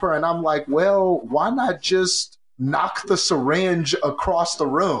stop her. And I'm like, well, why not just knock the syringe across the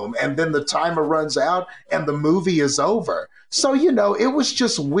room and then the timer runs out and the movie is over? So, you know, it was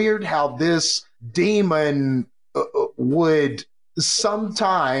just weird how this demon would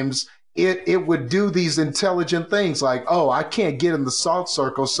sometimes it would do these intelligent things like, oh, I can't get in the salt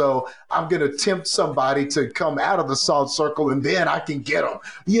circle, so I'm going to tempt somebody to come out of the salt circle and then I can get them.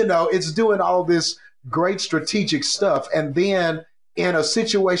 You know, it's doing all this great strategic stuff. And then in a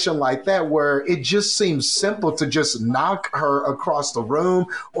situation like that where it just seems simple to just knock her across the room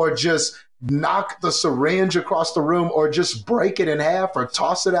or just knock the syringe across the room or just break it in half or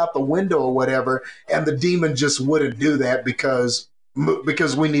toss it out the window or whatever, and the demon just wouldn't do that because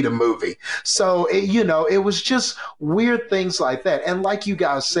we need a movie. So, it was just weird things like that. And like you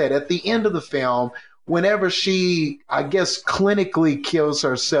guys said, at the end of the film, whenever she, I guess, clinically kills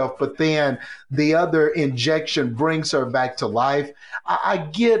herself, but then the other injection brings her back to life, I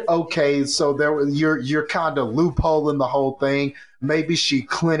get, okay, so you're kind of loopholing the whole thing. maybe she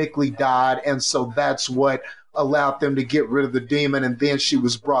clinically died, and so that's what allowed them to get rid of the demon, and then she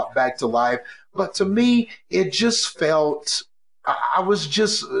was brought back to life. But to me, it just felt, I was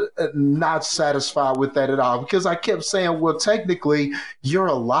just not satisfied with that at all, because I kept saying, well, technically, you're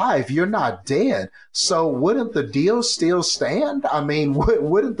alive. You're not dead. So wouldn't the deal still stand? I mean,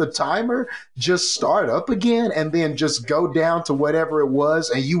 wouldn't the timer just start up again and then just go down to whatever it was,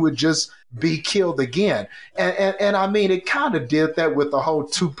 and you would just be killed again? And I mean, it kind of did that with the whole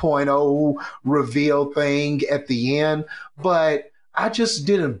 2.0 reveal thing at the end, but I just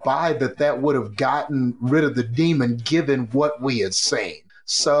didn't buy that would have gotten rid of the demon given what we had seen.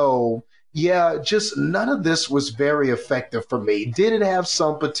 So, yeah, just none of this was very effective for me. Did it have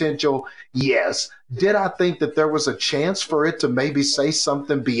some potential? Yes. Did I think that there was a chance for it to maybe say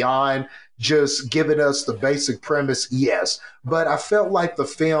something beyond just giving us the basic premise? Yes. But I felt like the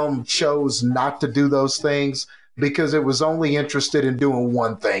film chose not to do those things because it was only interested in doing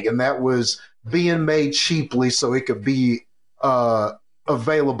one thing, and that was being made cheaply so it could be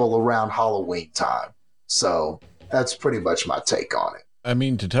available around Halloween time. So that's pretty much my take on it. I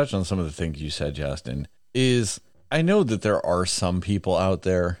mean, to touch on some of the things you said, Justin, is I know that there are some people out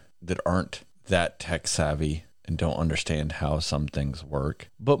there that aren't that tech savvy and don't understand how some things work.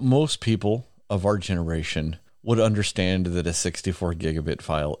 But most people of our generation would understand that a 64 gigabit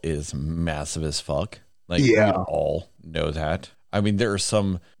file is massive as fuck. Like, we all know that. I mean, there are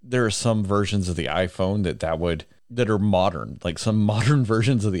some versions of the iPhone that are modern, like some modern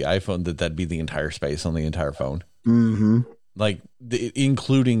versions of the iPhone that'd be the entire space on the entire phone. Mm-hmm. Like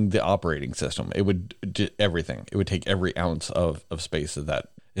including the operating system. It would everything. It would take every ounce of space that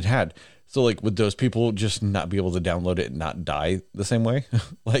it had. So like, would those people just not be able to download it and not die the same way?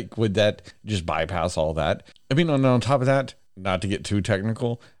 Like, would that just bypass all that? I mean, on top of that, not to get too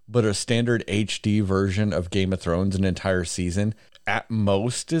technical, but a standard HD version of Game of Thrones, an entire season, at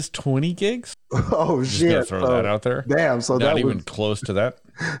most is 20 gigs. Oh, just shit. Gonna throw that out there. Damn. So not even close to that.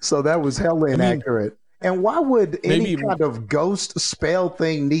 So that was hella inaccurate. And why would any kind of ghost spell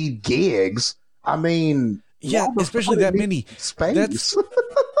thing need gigs? I mean, yeah, especially that many. Space.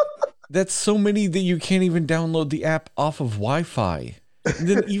 That's so many that you can't even download the app off of Wi-Fi. And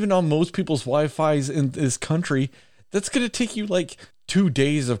then even on most people's Wi-Fi's in this country, that's going to take you like 2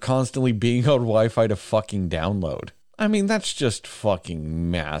 days of constantly being on Wi-Fi to fucking download. I mean, that's just fucking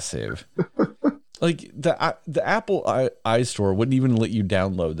massive. Like the Apple iStore wouldn't even let you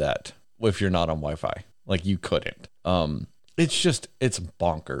download that if you're not on Wi-Fi. Like, you couldn't. It's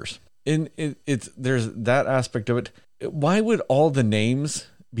bonkers. And it's there's that aspect of it. Why would all the names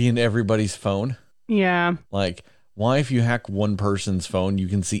be in everybody's phone? Yeah. Like, why, if you hack one person's phone, you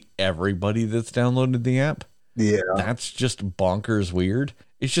can see everybody that's downloaded the app? Yeah. That's just bonkers weird.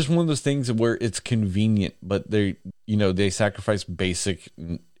 It's just one of those things where it's convenient, but they sacrifice basic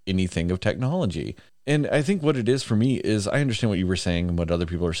anything of technology. And I think what it is for me is, I understand what you were saying and what other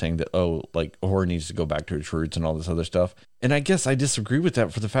people are saying, that, oh, like, horror needs to go back to its roots and all this other stuff. And I guess I disagree with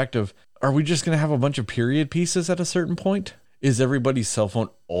that for the fact of, are we just going to have a bunch of period pieces at a certain point? Is everybody's cell phone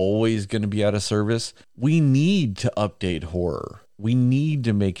always going to be out of service? We need to update horror. We need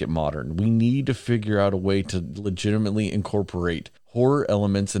to make it modern. We need to figure out a way to legitimately incorporate horror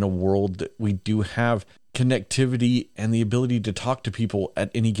elements in a world that we do have connectivity and the ability to talk to people at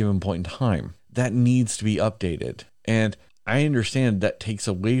any given point in time. That needs to be updated. And I understand that takes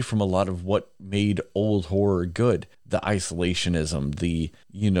away from a lot of what made old horror good. The isolationism,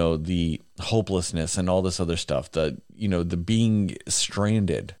 the hopelessness and all this other stuff, the being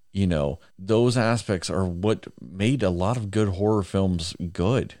stranded, those aspects are what made a lot of good horror films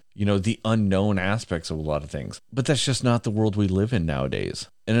good. The unknown aspects of a lot of things. But that's just not the world we live in nowadays.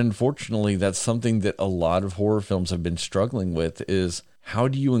 And unfortunately, that's something that a lot of horror films have been struggling with, is how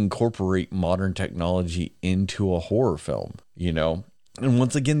do you incorporate modern technology into a horror film, And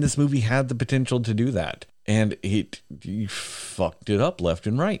once again, this movie had the potential to do that. And it fucked it up left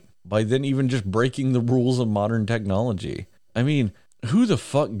and right by then even just breaking the rules of modern technology. I mean, who the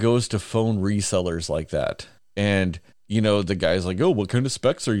fuck goes to phone resellers like that? And, the guy's like, oh, what kind of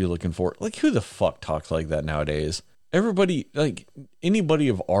specs are you looking for? Like, who the fuck talks like that nowadays? Everybody, like, anybody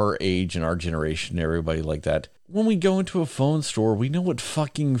of our age and our generation, everybody like that, when we go into a phone store, we know what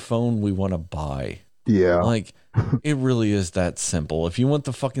fucking phone we want to buy. Yeah. Like, it really is that simple. If you want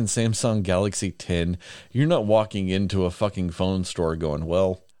the fucking Samsung Galaxy 10, you're not walking into a fucking phone store going,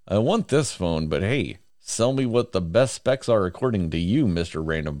 well, I want this phone, but hey, sell me what the best specs are according to you, Mr.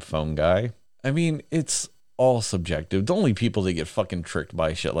 Random Phone Guy. I mean, it's all subjective. The only people that get fucking tricked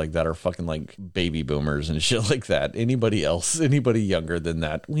by shit like that are fucking like baby boomers and shit like that. Anybody else, anybody younger than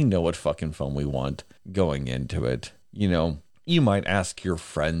that, we know what fucking phone we want going into it. you might ask your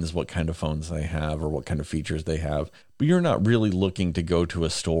friends what kind of phones they have or what kind of features they have, but you're not really looking to go to a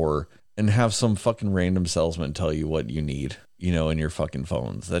store and have some fucking random salesman tell you what you need, you know, in your fucking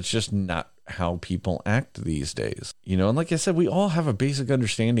phones. That's just not how people act these days, you know. And like I said, we all have a basic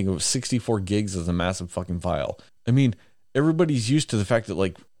understanding of 64 gigs as a massive fucking file. I mean, everybody's used to the fact that,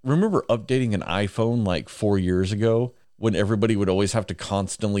 like, remember updating an iPhone like 4 years ago when everybody would always have to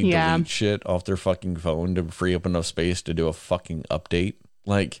constantly delete shit off their fucking phone to free up enough space to do a fucking update?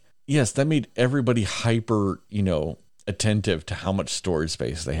 Like, yes, that made everybody hyper, you know, attentive to how much storage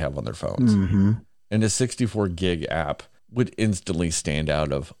space they have on their phones. Mm-hmm. And a 64 gig app would instantly stand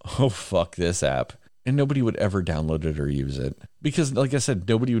out of, oh, fuck this app. And nobody would ever download it or use it. Because, like I said,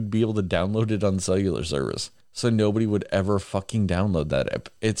 nobody would be able to download it on cellular service. So nobody would ever fucking download that app.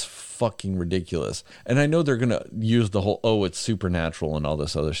 It's fucking ridiculous. And I know they're going to use the whole, oh, it's supernatural and all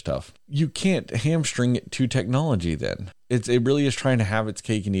this other stuff. You can't hamstring it to technology then. It really is trying to have its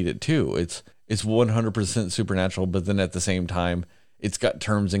cake and eat it too. It's 100% supernatural, but then at the same time, it's got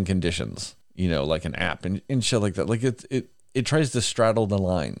terms and conditions, you know, like an app and shit like that. Like it tries to straddle the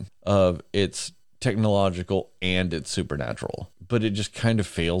line of it's technological and it's supernatural, but it just kind of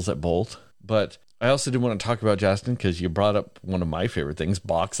fails at both. But I also did want to talk about, Justin, because you brought up one of my favorite things,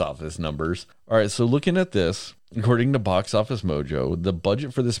 box office numbers. All right, so looking at this, according to Box Office Mojo, the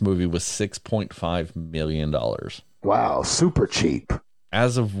budget for this movie was $6.5 million. Wow, super cheap.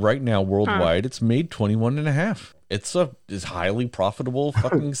 As of right now, worldwide, it's made 21.5. It's highly profitable,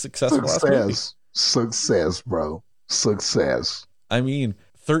 fucking successful movie. Success, bro. Success. I mean,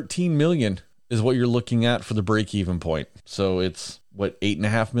 13 million is what you're looking at for the break-even point. So it's, what,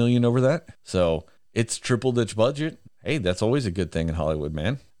 8.5 million over that? So it's tripled its budget. Hey, that's always a good thing in Hollywood,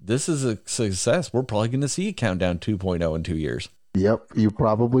 man. This is a success. We're probably going to see a Countdown 2.0 in 2 years. Yep, you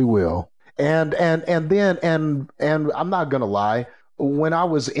probably will. And then I'm not going to lie. When I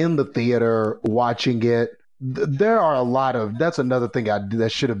was in the theater watching it, there are a lot of, that's another thing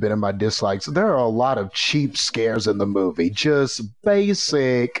that should have been in my dislikes. There are a lot of cheap scares in the movie. Just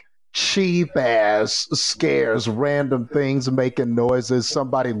basic, cheap ass scares, random things making noises.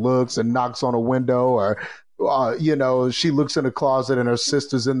 Somebody looks and knocks on a window, or you know, she looks in a closet and her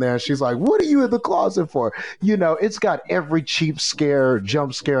sister's in there and she's like, what are you in the closet for? You know, it's got every cheap scare,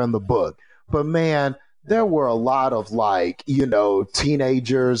 jump scare in the book. But man, there were a lot of, like, you know,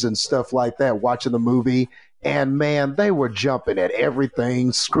 teenagers and stuff like that watching the movie. And man, they were jumping at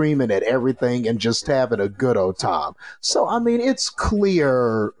everything, screaming at everything, and just having a good old time. So, I mean, it's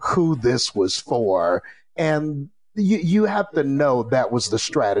clear who this was for. And you have to know that was the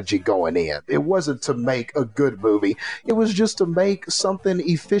strategy going in. It wasn't to make a good movie. It was just to make something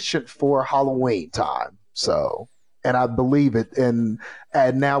efficient for Halloween time. So, and I believe it. And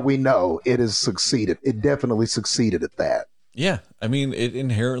now we know it has succeeded. It definitely succeeded at that. Yeah. I mean, it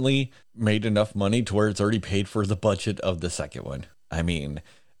inherently made enough money to where it's already paid for the budget of the second one. I mean,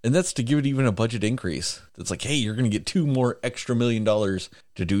 and that's to give it even a budget increase. It's like, hey, you're going to get $2 more extra $1 million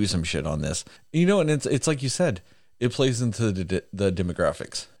to do some shit on this. You know, and it's like you said, it plays into the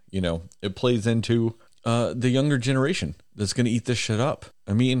demographics. You know, it plays into the younger generation that's going to eat this shit up.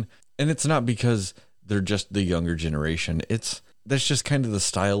 I mean, and it's not because they're just the younger generation. That's just kind of the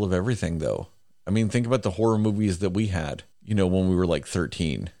style of everything, though. I mean, think about the horror movies that we had, you know, when we were like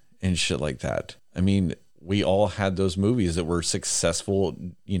 13 and shit like that. I mean, we all had those movies that were successful,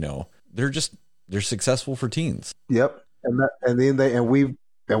 you know, they're successful for teens. Yep. And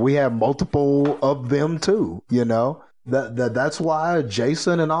we have multiple of them too, you know. That's why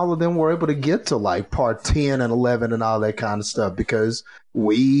Jason and all of them were able to get to like part 10 and 11 and all that kind of stuff, because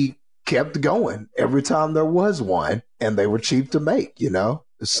we kept going every time there was one, and they were cheap to make, you know,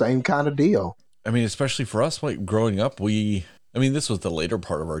 the same kind of deal. I mean, especially for us, like growing up, this was the later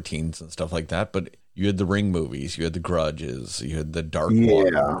part of our teens and stuff like that, but you had the Ring movies, you had the Grudges, you had the Dark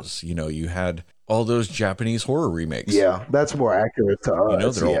Waters, you know, you had all those Japanese horror remakes. Yeah, that's more accurate to us. You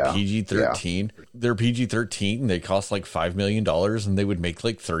know, they're all PG-13. Yeah. They're PG-13. They cost like $5 million and they would make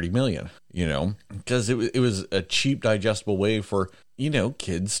like $30 million, you know, because it was a cheap, digestible way for, you know,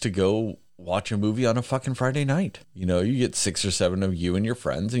 kids to go watch a movie on a fucking Friday night. You know, you get 6 or 7 of you and your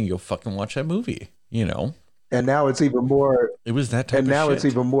friends and you go fucking watch that movie, you know. And now it's even more. It was that type of shit. And now it's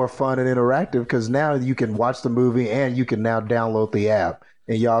even more fun and interactive, because now you can watch the movie and you can now download the app,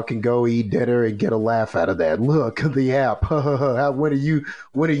 and y'all can go eat dinner and get a laugh out of that. Look, the app. When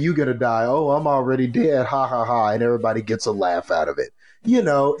are you gonna die? Oh, I'm already dead. Ha ha ha! And everybody gets a laugh out of it. You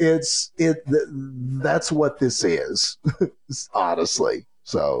know, that's what this is, honestly.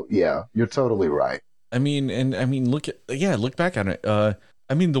 So yeah, you're totally right. Look back on it.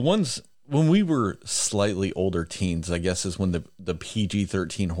 The ones when we were slightly older teens, I guess is when the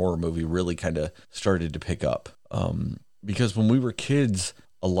PG-13 horror movie really kind of started to pick up. Because when we were kids,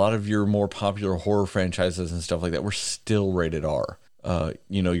 a lot of your more popular horror franchises and stuff like that were still rated R.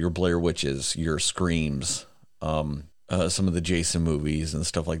 Your Blair Witches, your Screams, some of the Jason movies and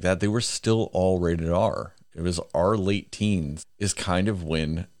stuff like that, they were still all rated R. It was our late teens is kind of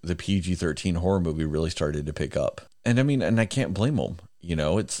when the PG-13 horror movie really started to pick up. And I mean, and I can't blame them.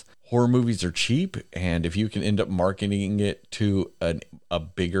 It's horror movies are cheap. And if you can end up marketing it to a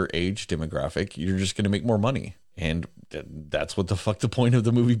bigger age demographic, you're just going to make more money. And that's what the fuck the point of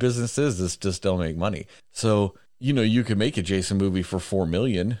the movie business is to still make money. So, you could make a Jason movie for $4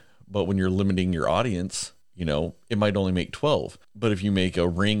 million, but when you're limiting your audience, it might only make 12. But if you make a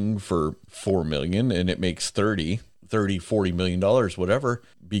Ring for $4 million and it makes 30, $40 million, whatever,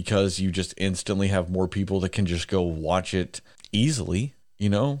 because you just instantly have more people that can just go watch it easily,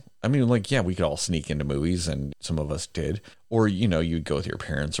 I mean, we could all sneak into movies, and some of us did, or, you'd go with your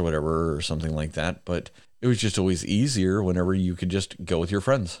parents or whatever, or something like that. But it was just always easier whenever you could just go with your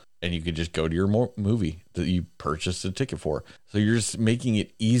friends and you could just go to your movie that you purchased a ticket for. So you're just making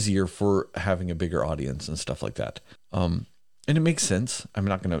it easier for having a bigger audience and stuff like that. And it makes sense. I'm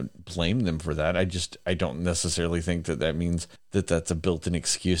not going to blame them for that. I don't necessarily think that means that that's a built-in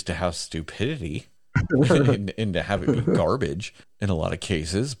excuse to have stupidity and to have it be garbage in a lot of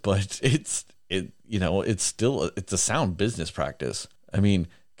cases. But it's a sound business practice. I mean,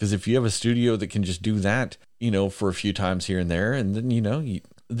 because if you have a studio that can just do that, for a few times here and there, and then,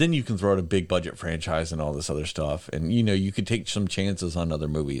 then you can throw out a big budget franchise and all this other stuff. And, you could take some chances on other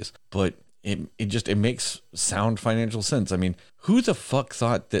movies, but it makes sound financial sense. I mean, who the fuck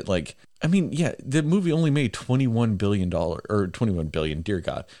thought that, the movie only made $21 billion or 21 billion, dear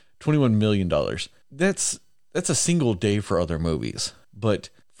God, $21 million. That's a single day for other movies. But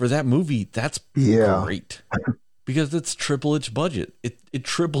for that movie, that's great. Because it's triple its budget. It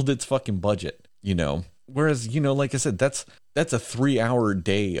tripled its fucking budget, Whereas, like I said, that's a 3-hour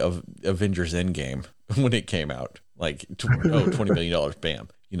day of Avengers Endgame when it came out. $20 million, bam.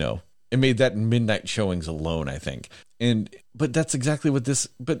 It made that in midnight showings alone, I think. But that's exactly what this,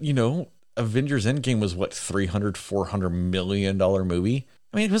 Avengers Endgame was what, $400 million movie?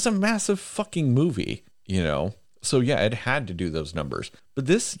 I mean, it was a massive fucking movie, So yeah, it had to do those numbers. But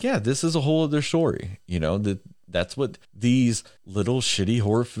this is a whole other story, that's what these little shitty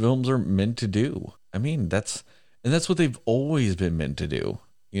horror films are meant to do. I mean, that's what they've always been meant to do,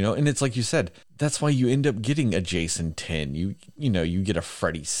 and it's like you said, that's why you end up getting a Jason 10, you get a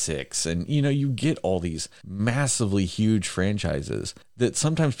Freddy 6, and, you get all these massively huge franchises that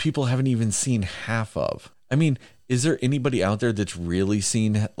sometimes people haven't even seen half of. I mean, is there anybody out there that's really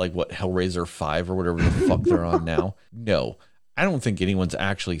seen Hellraiser 5 or whatever the fuck they're on now? No, I don't think anyone's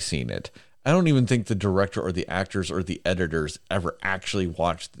actually seen it. I don't even think the director or the actors or the editors ever actually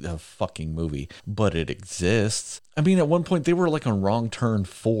watched the fucking movie, but it exists. I mean, at one point they were on Wrong Turn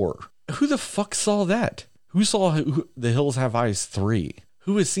 4. Who the fuck saw that? Who saw The Hills Have Eyes 3?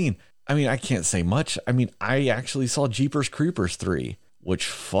 Who has seen? I mean, I can't say much. I mean, I actually saw Jeepers Creepers 3, which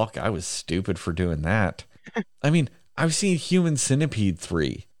fuck, I was stupid for doing that. I mean, I've seen Human Centipede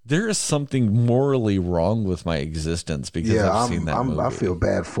 3. There is something morally wrong with my existence because I've seen that movie. I feel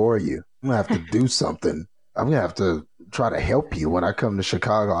bad for you. I'm going to have to do something. I'm going to have to try to help you when I come to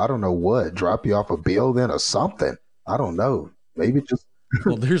Chicago. I don't know what. Drop you off a building or something. I don't know. Maybe just...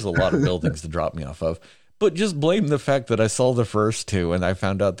 Well, there's a lot of buildings to drop me off of. But just blame the fact that I saw the first two and I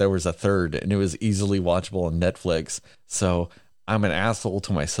found out there was a third and it was easily watchable on Netflix. So I'm an asshole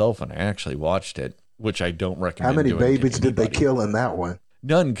to myself and I actually watched it, which I don't recommend. How many babies did they kill in that one?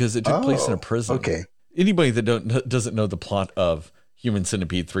 None, because it took place in a prison. Okay. Anybody that doesn't know the plot of Human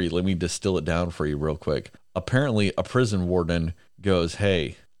Centipede 3, let me distill it down for you real quick. Apparently, a prison warden goes,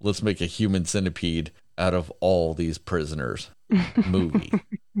 hey, let's make a human centipede out of all these prisoners movie.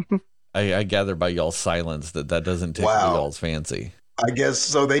 I gather by y'all's silence that doesn't tickle y'all's fancy. I guess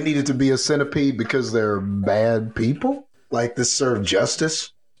so. They needed to be a centipede because they're bad people? Like this served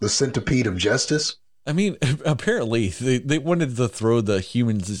justice? The centipede of justice? I mean, apparently they wanted to throw the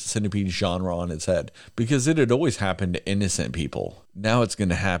human centipede genre on its head because it had always happened to innocent people. Now it's going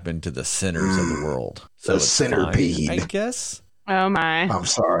to happen to the sinners of the world. So the centipede, fine, I guess. Oh my! I'm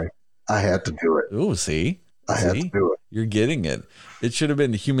sorry, I had to do it. Oh, see, I had to do it. You're getting it. It should have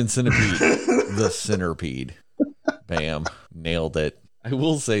been human centipede, the centipede. Bam, nailed it. I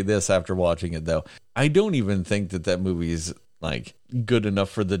will say this after watching it though, I don't even think that movie is good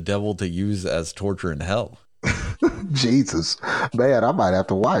enough for the devil to use as torture in hell. Jesus, man, I might have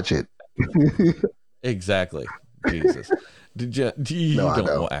to watch it. Exactly. Jesus. You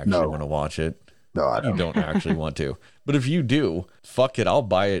don't actually want to watch it. No, I don't. You don't actually want to. But if you do, fuck it. I'll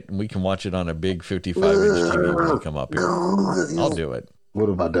buy it and we can watch it on a big 55-inch TV when you come up here. I'll do it. What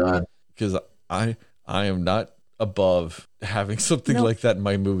have I done? Because I am not above having something like that in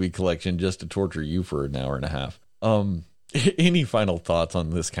my movie collection just to torture you for an hour and a half. Any final thoughts on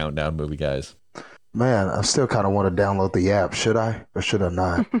this countdown movie, guys? Man, I still kind of want to download the app. Should I or should I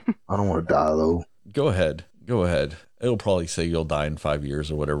not? I don't want to die though. Go ahead. It'll probably say you'll die in 5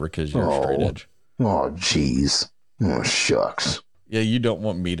 years or whatever because you're straight edge. Oh, jeez. Oh, shucks. Yeah, you don't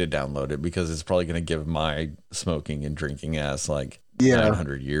want me to download it because it's probably going to give my smoking and drinking ass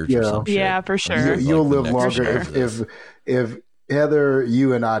 900 years or something. Yeah, for sure. You'll live longer if Heather,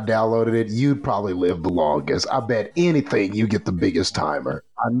 you and I downloaded it. You'd probably live the longest. I bet anything you get the biggest timer.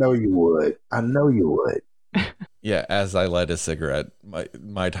 I know you would. Yeah, as I light a cigarette,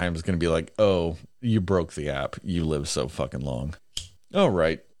 my time is going to be like, oh, you broke the app. You live so fucking long. All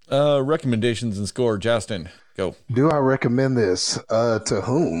right. Recommendations and score. Justin, go. Do I recommend this? To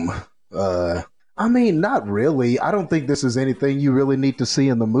whom? I mean, not really. I don't think this is anything you really need to see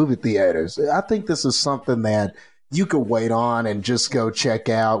in the movie theaters. I think this is something that you could wait on and just go check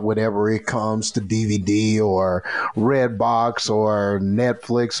out whenever it comes to DVD or Redbox or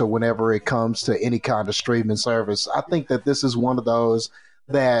Netflix or whenever it comes to any kind of streaming service. I think that this is one of those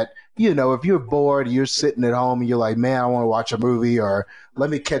that, if you're bored, you're sitting at home and you're like, man, I want to watch a movie or let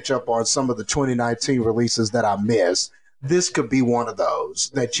me catch up on some of the 2019 releases that I missed. This could be one of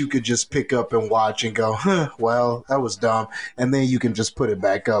those that you could just pick up and watch and go, well, that was dumb. And then you can just put it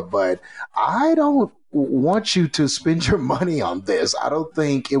back up. But I don't want you to spend your money on this. I don't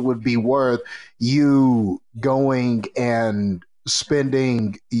think it would be worth you going and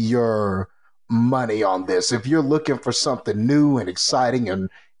spending your money on this. If you're looking for something new and exciting and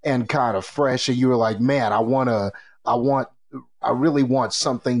kind of fresh, and you were like, man, I really want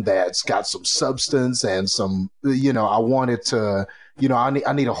something that's got some substance and some, I want it to,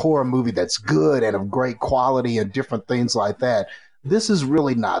 I need a horror movie that's good and of great quality and different things like that. This is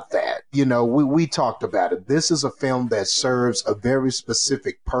really not that. We talked about it. This is a film that serves a very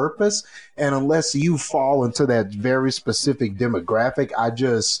specific purpose. And unless you fall into that very specific demographic, I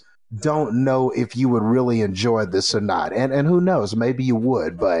just don't know if you would really enjoy this or not. And who knows, maybe you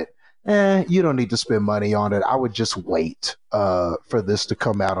would, but you don't need to spend money on it. I would just wait for this to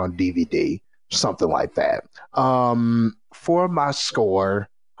come out on DVD, something like that. For my score,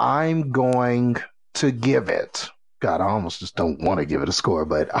 I'm going to give it, God, I almost just don't want to give it a score,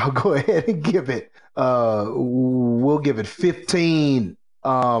 but I'll go ahead and give it, we'll give it 15.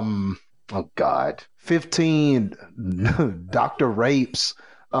 15 Dr. Rapes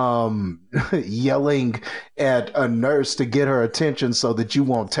yelling at a nurse to get her attention so that you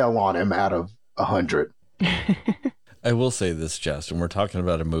won't tell on him out of 100. I will say this, Justin, we're talking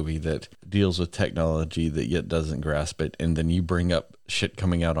about a movie that deals with technology that yet doesn't grasp it, and then you bring up shit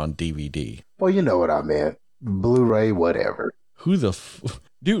coming out on DVD. Well, you know what I meant. Blu-ray, whatever. Who the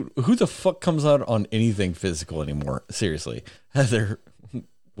fuck comes out on anything physical anymore? Seriously. Heather,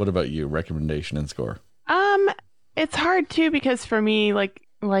 what about you? Recommendation and score? It's hard too, because for me, like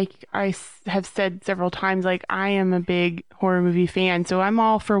I have said several times, I am a big horror movie fan, so I'm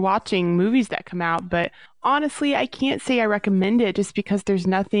all for watching movies that come out. But honestly, I can't say I recommend it just because there's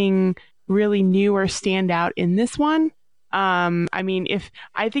nothing really new or stand out in this one. I mean,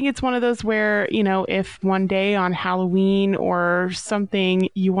 I think it's one of those where, if one day on Halloween or something,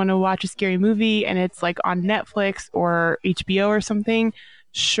 you want to watch a scary movie and it's on Netflix or HBO or something,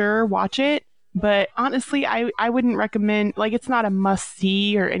 sure, watch it. But honestly, I wouldn't recommend, it's not a must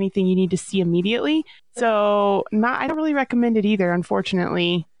see or anything you need to see immediately. So I don't really recommend it either,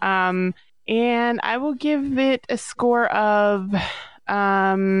 unfortunately. And I will give it a score of,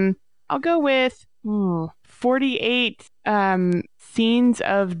 I'll go with 48 scenes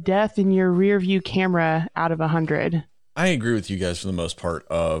of death in your rear view camera out of 100. I agree with you guys for the most part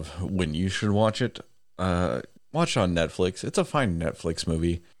of when you should watch it. Watch on Netflix. It's a fine Netflix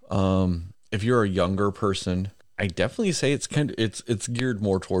movie. If you're a younger person, I definitely say it's geared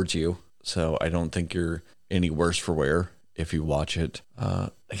more towards you. So I don't think you're any worse for wear if you watch it.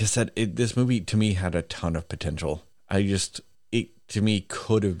 Like I said, this movie to me had a ton of potential. It to me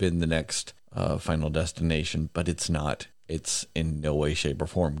could have been the next Final Destination, but it's not. It's in no way, shape, or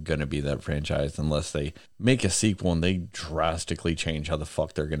form going to be that franchise unless they make a sequel and they drastically change how the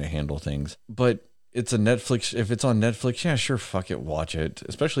fuck they're going to handle things. But it's a Netflix. If it's on Netflix, yeah, sure, fuck it, watch it.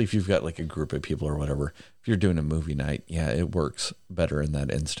 Especially if you've got a group of people or whatever. If you're doing a movie night, yeah, it works better in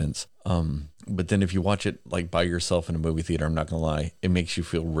that instance. But then if you watch it by yourself in a movie theater, I'm not gonna lie, it makes you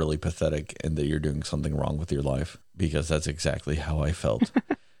feel really pathetic and that you're doing something wrong with your life because that's exactly how I felt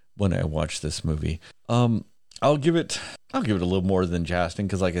when I watched this movie. I'll give it a little more than Justin,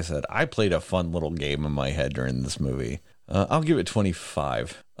 because like I said, I played a fun little game in my head during this movie. I'll give it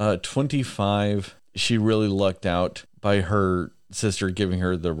 25. 25, she really lucked out by her sister giving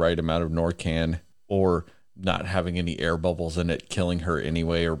her the right amount of Norcan, or not having any air bubbles in it, killing her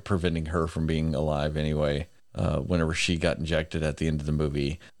anyway, or preventing her from being alive anyway, whenever she got injected at the end of the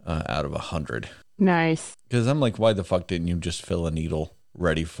movie, out of 100. Nice. Because I'm like, why the fuck didn't you just fill a needle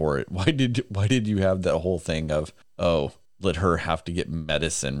ready for it? Why did you have that whole thing of, oh, let her have to get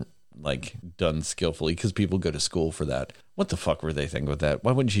medicine like done skillfully, because people go to school for that? What the fuck were they thinking with that?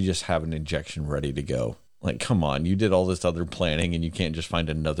 Why wouldn't she just have an injection ready to go? Like, come on, you did all this other planning and you can't just find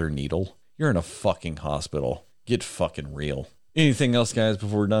another needle? You're in a fucking hospital. Get fucking real. Anything else, guys,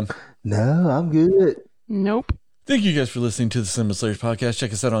 before we're done? No, I'm good. Nope. Thank you guys for listening to the Cinema Slayers podcast.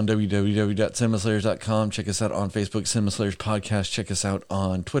 Check us out on www.cinemaslayers.com. Check us out on Facebook, Cinema Slayers Podcast. Check us out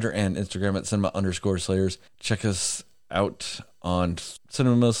on Twitter and Instagram at cinema_slayers. Check us out on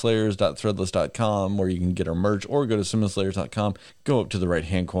cinemaslayers.threadless.com, where you can get our merch, or go to cinemaslayers.com. Go up to the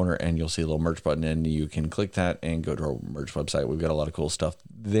right-hand corner and you'll see a little merch button, and you can click that and go to our merch website. We've got a lot of cool stuff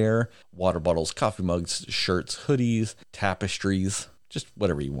there. Water bottles, coffee mugs, shirts, hoodies, tapestries, just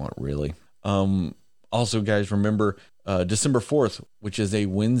whatever you want, really. Also, guys, remember December 4th, which is a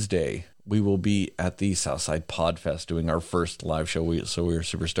Wednesday, we will be at the Southside Podfest doing our first live show. So we're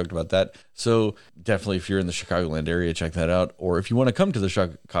super stoked about that. So definitely, if you're in the Chicagoland area, check that out. Or if you want to come to the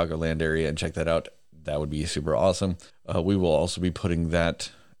Chicagoland area and check that out, that would be super awesome. We will also be putting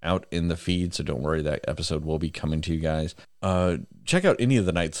that out in the feed, so don't worry, that episode will be coming to you guys. Check out any of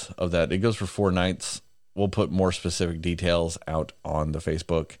the nights of that. It goes for 4 nights. We'll put more specific details out on the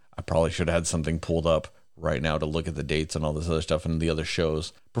Facebook. I probably should have had something pulled up right now to look at the dates and all this other stuff and the other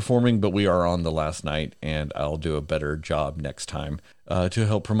shows performing, but we are on the last night, and I'll do a better job next time to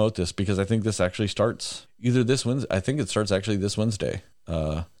help promote this, because I think this actually starts either this Wednesday. I think it starts actually this Wednesday.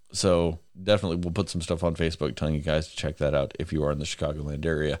 So definitely we'll put some stuff on Facebook telling you guys to check that out if you are in the Chicagoland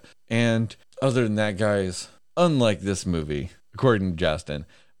area. And other than that, guys, unlike this movie, according to Justin,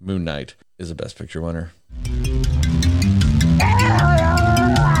 Moon Knight is a Best Picture winner.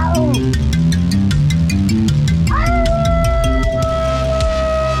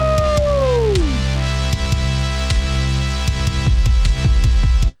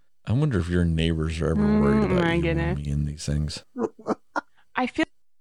 I wonder if your neighbors are ever worried about you in these things. I feel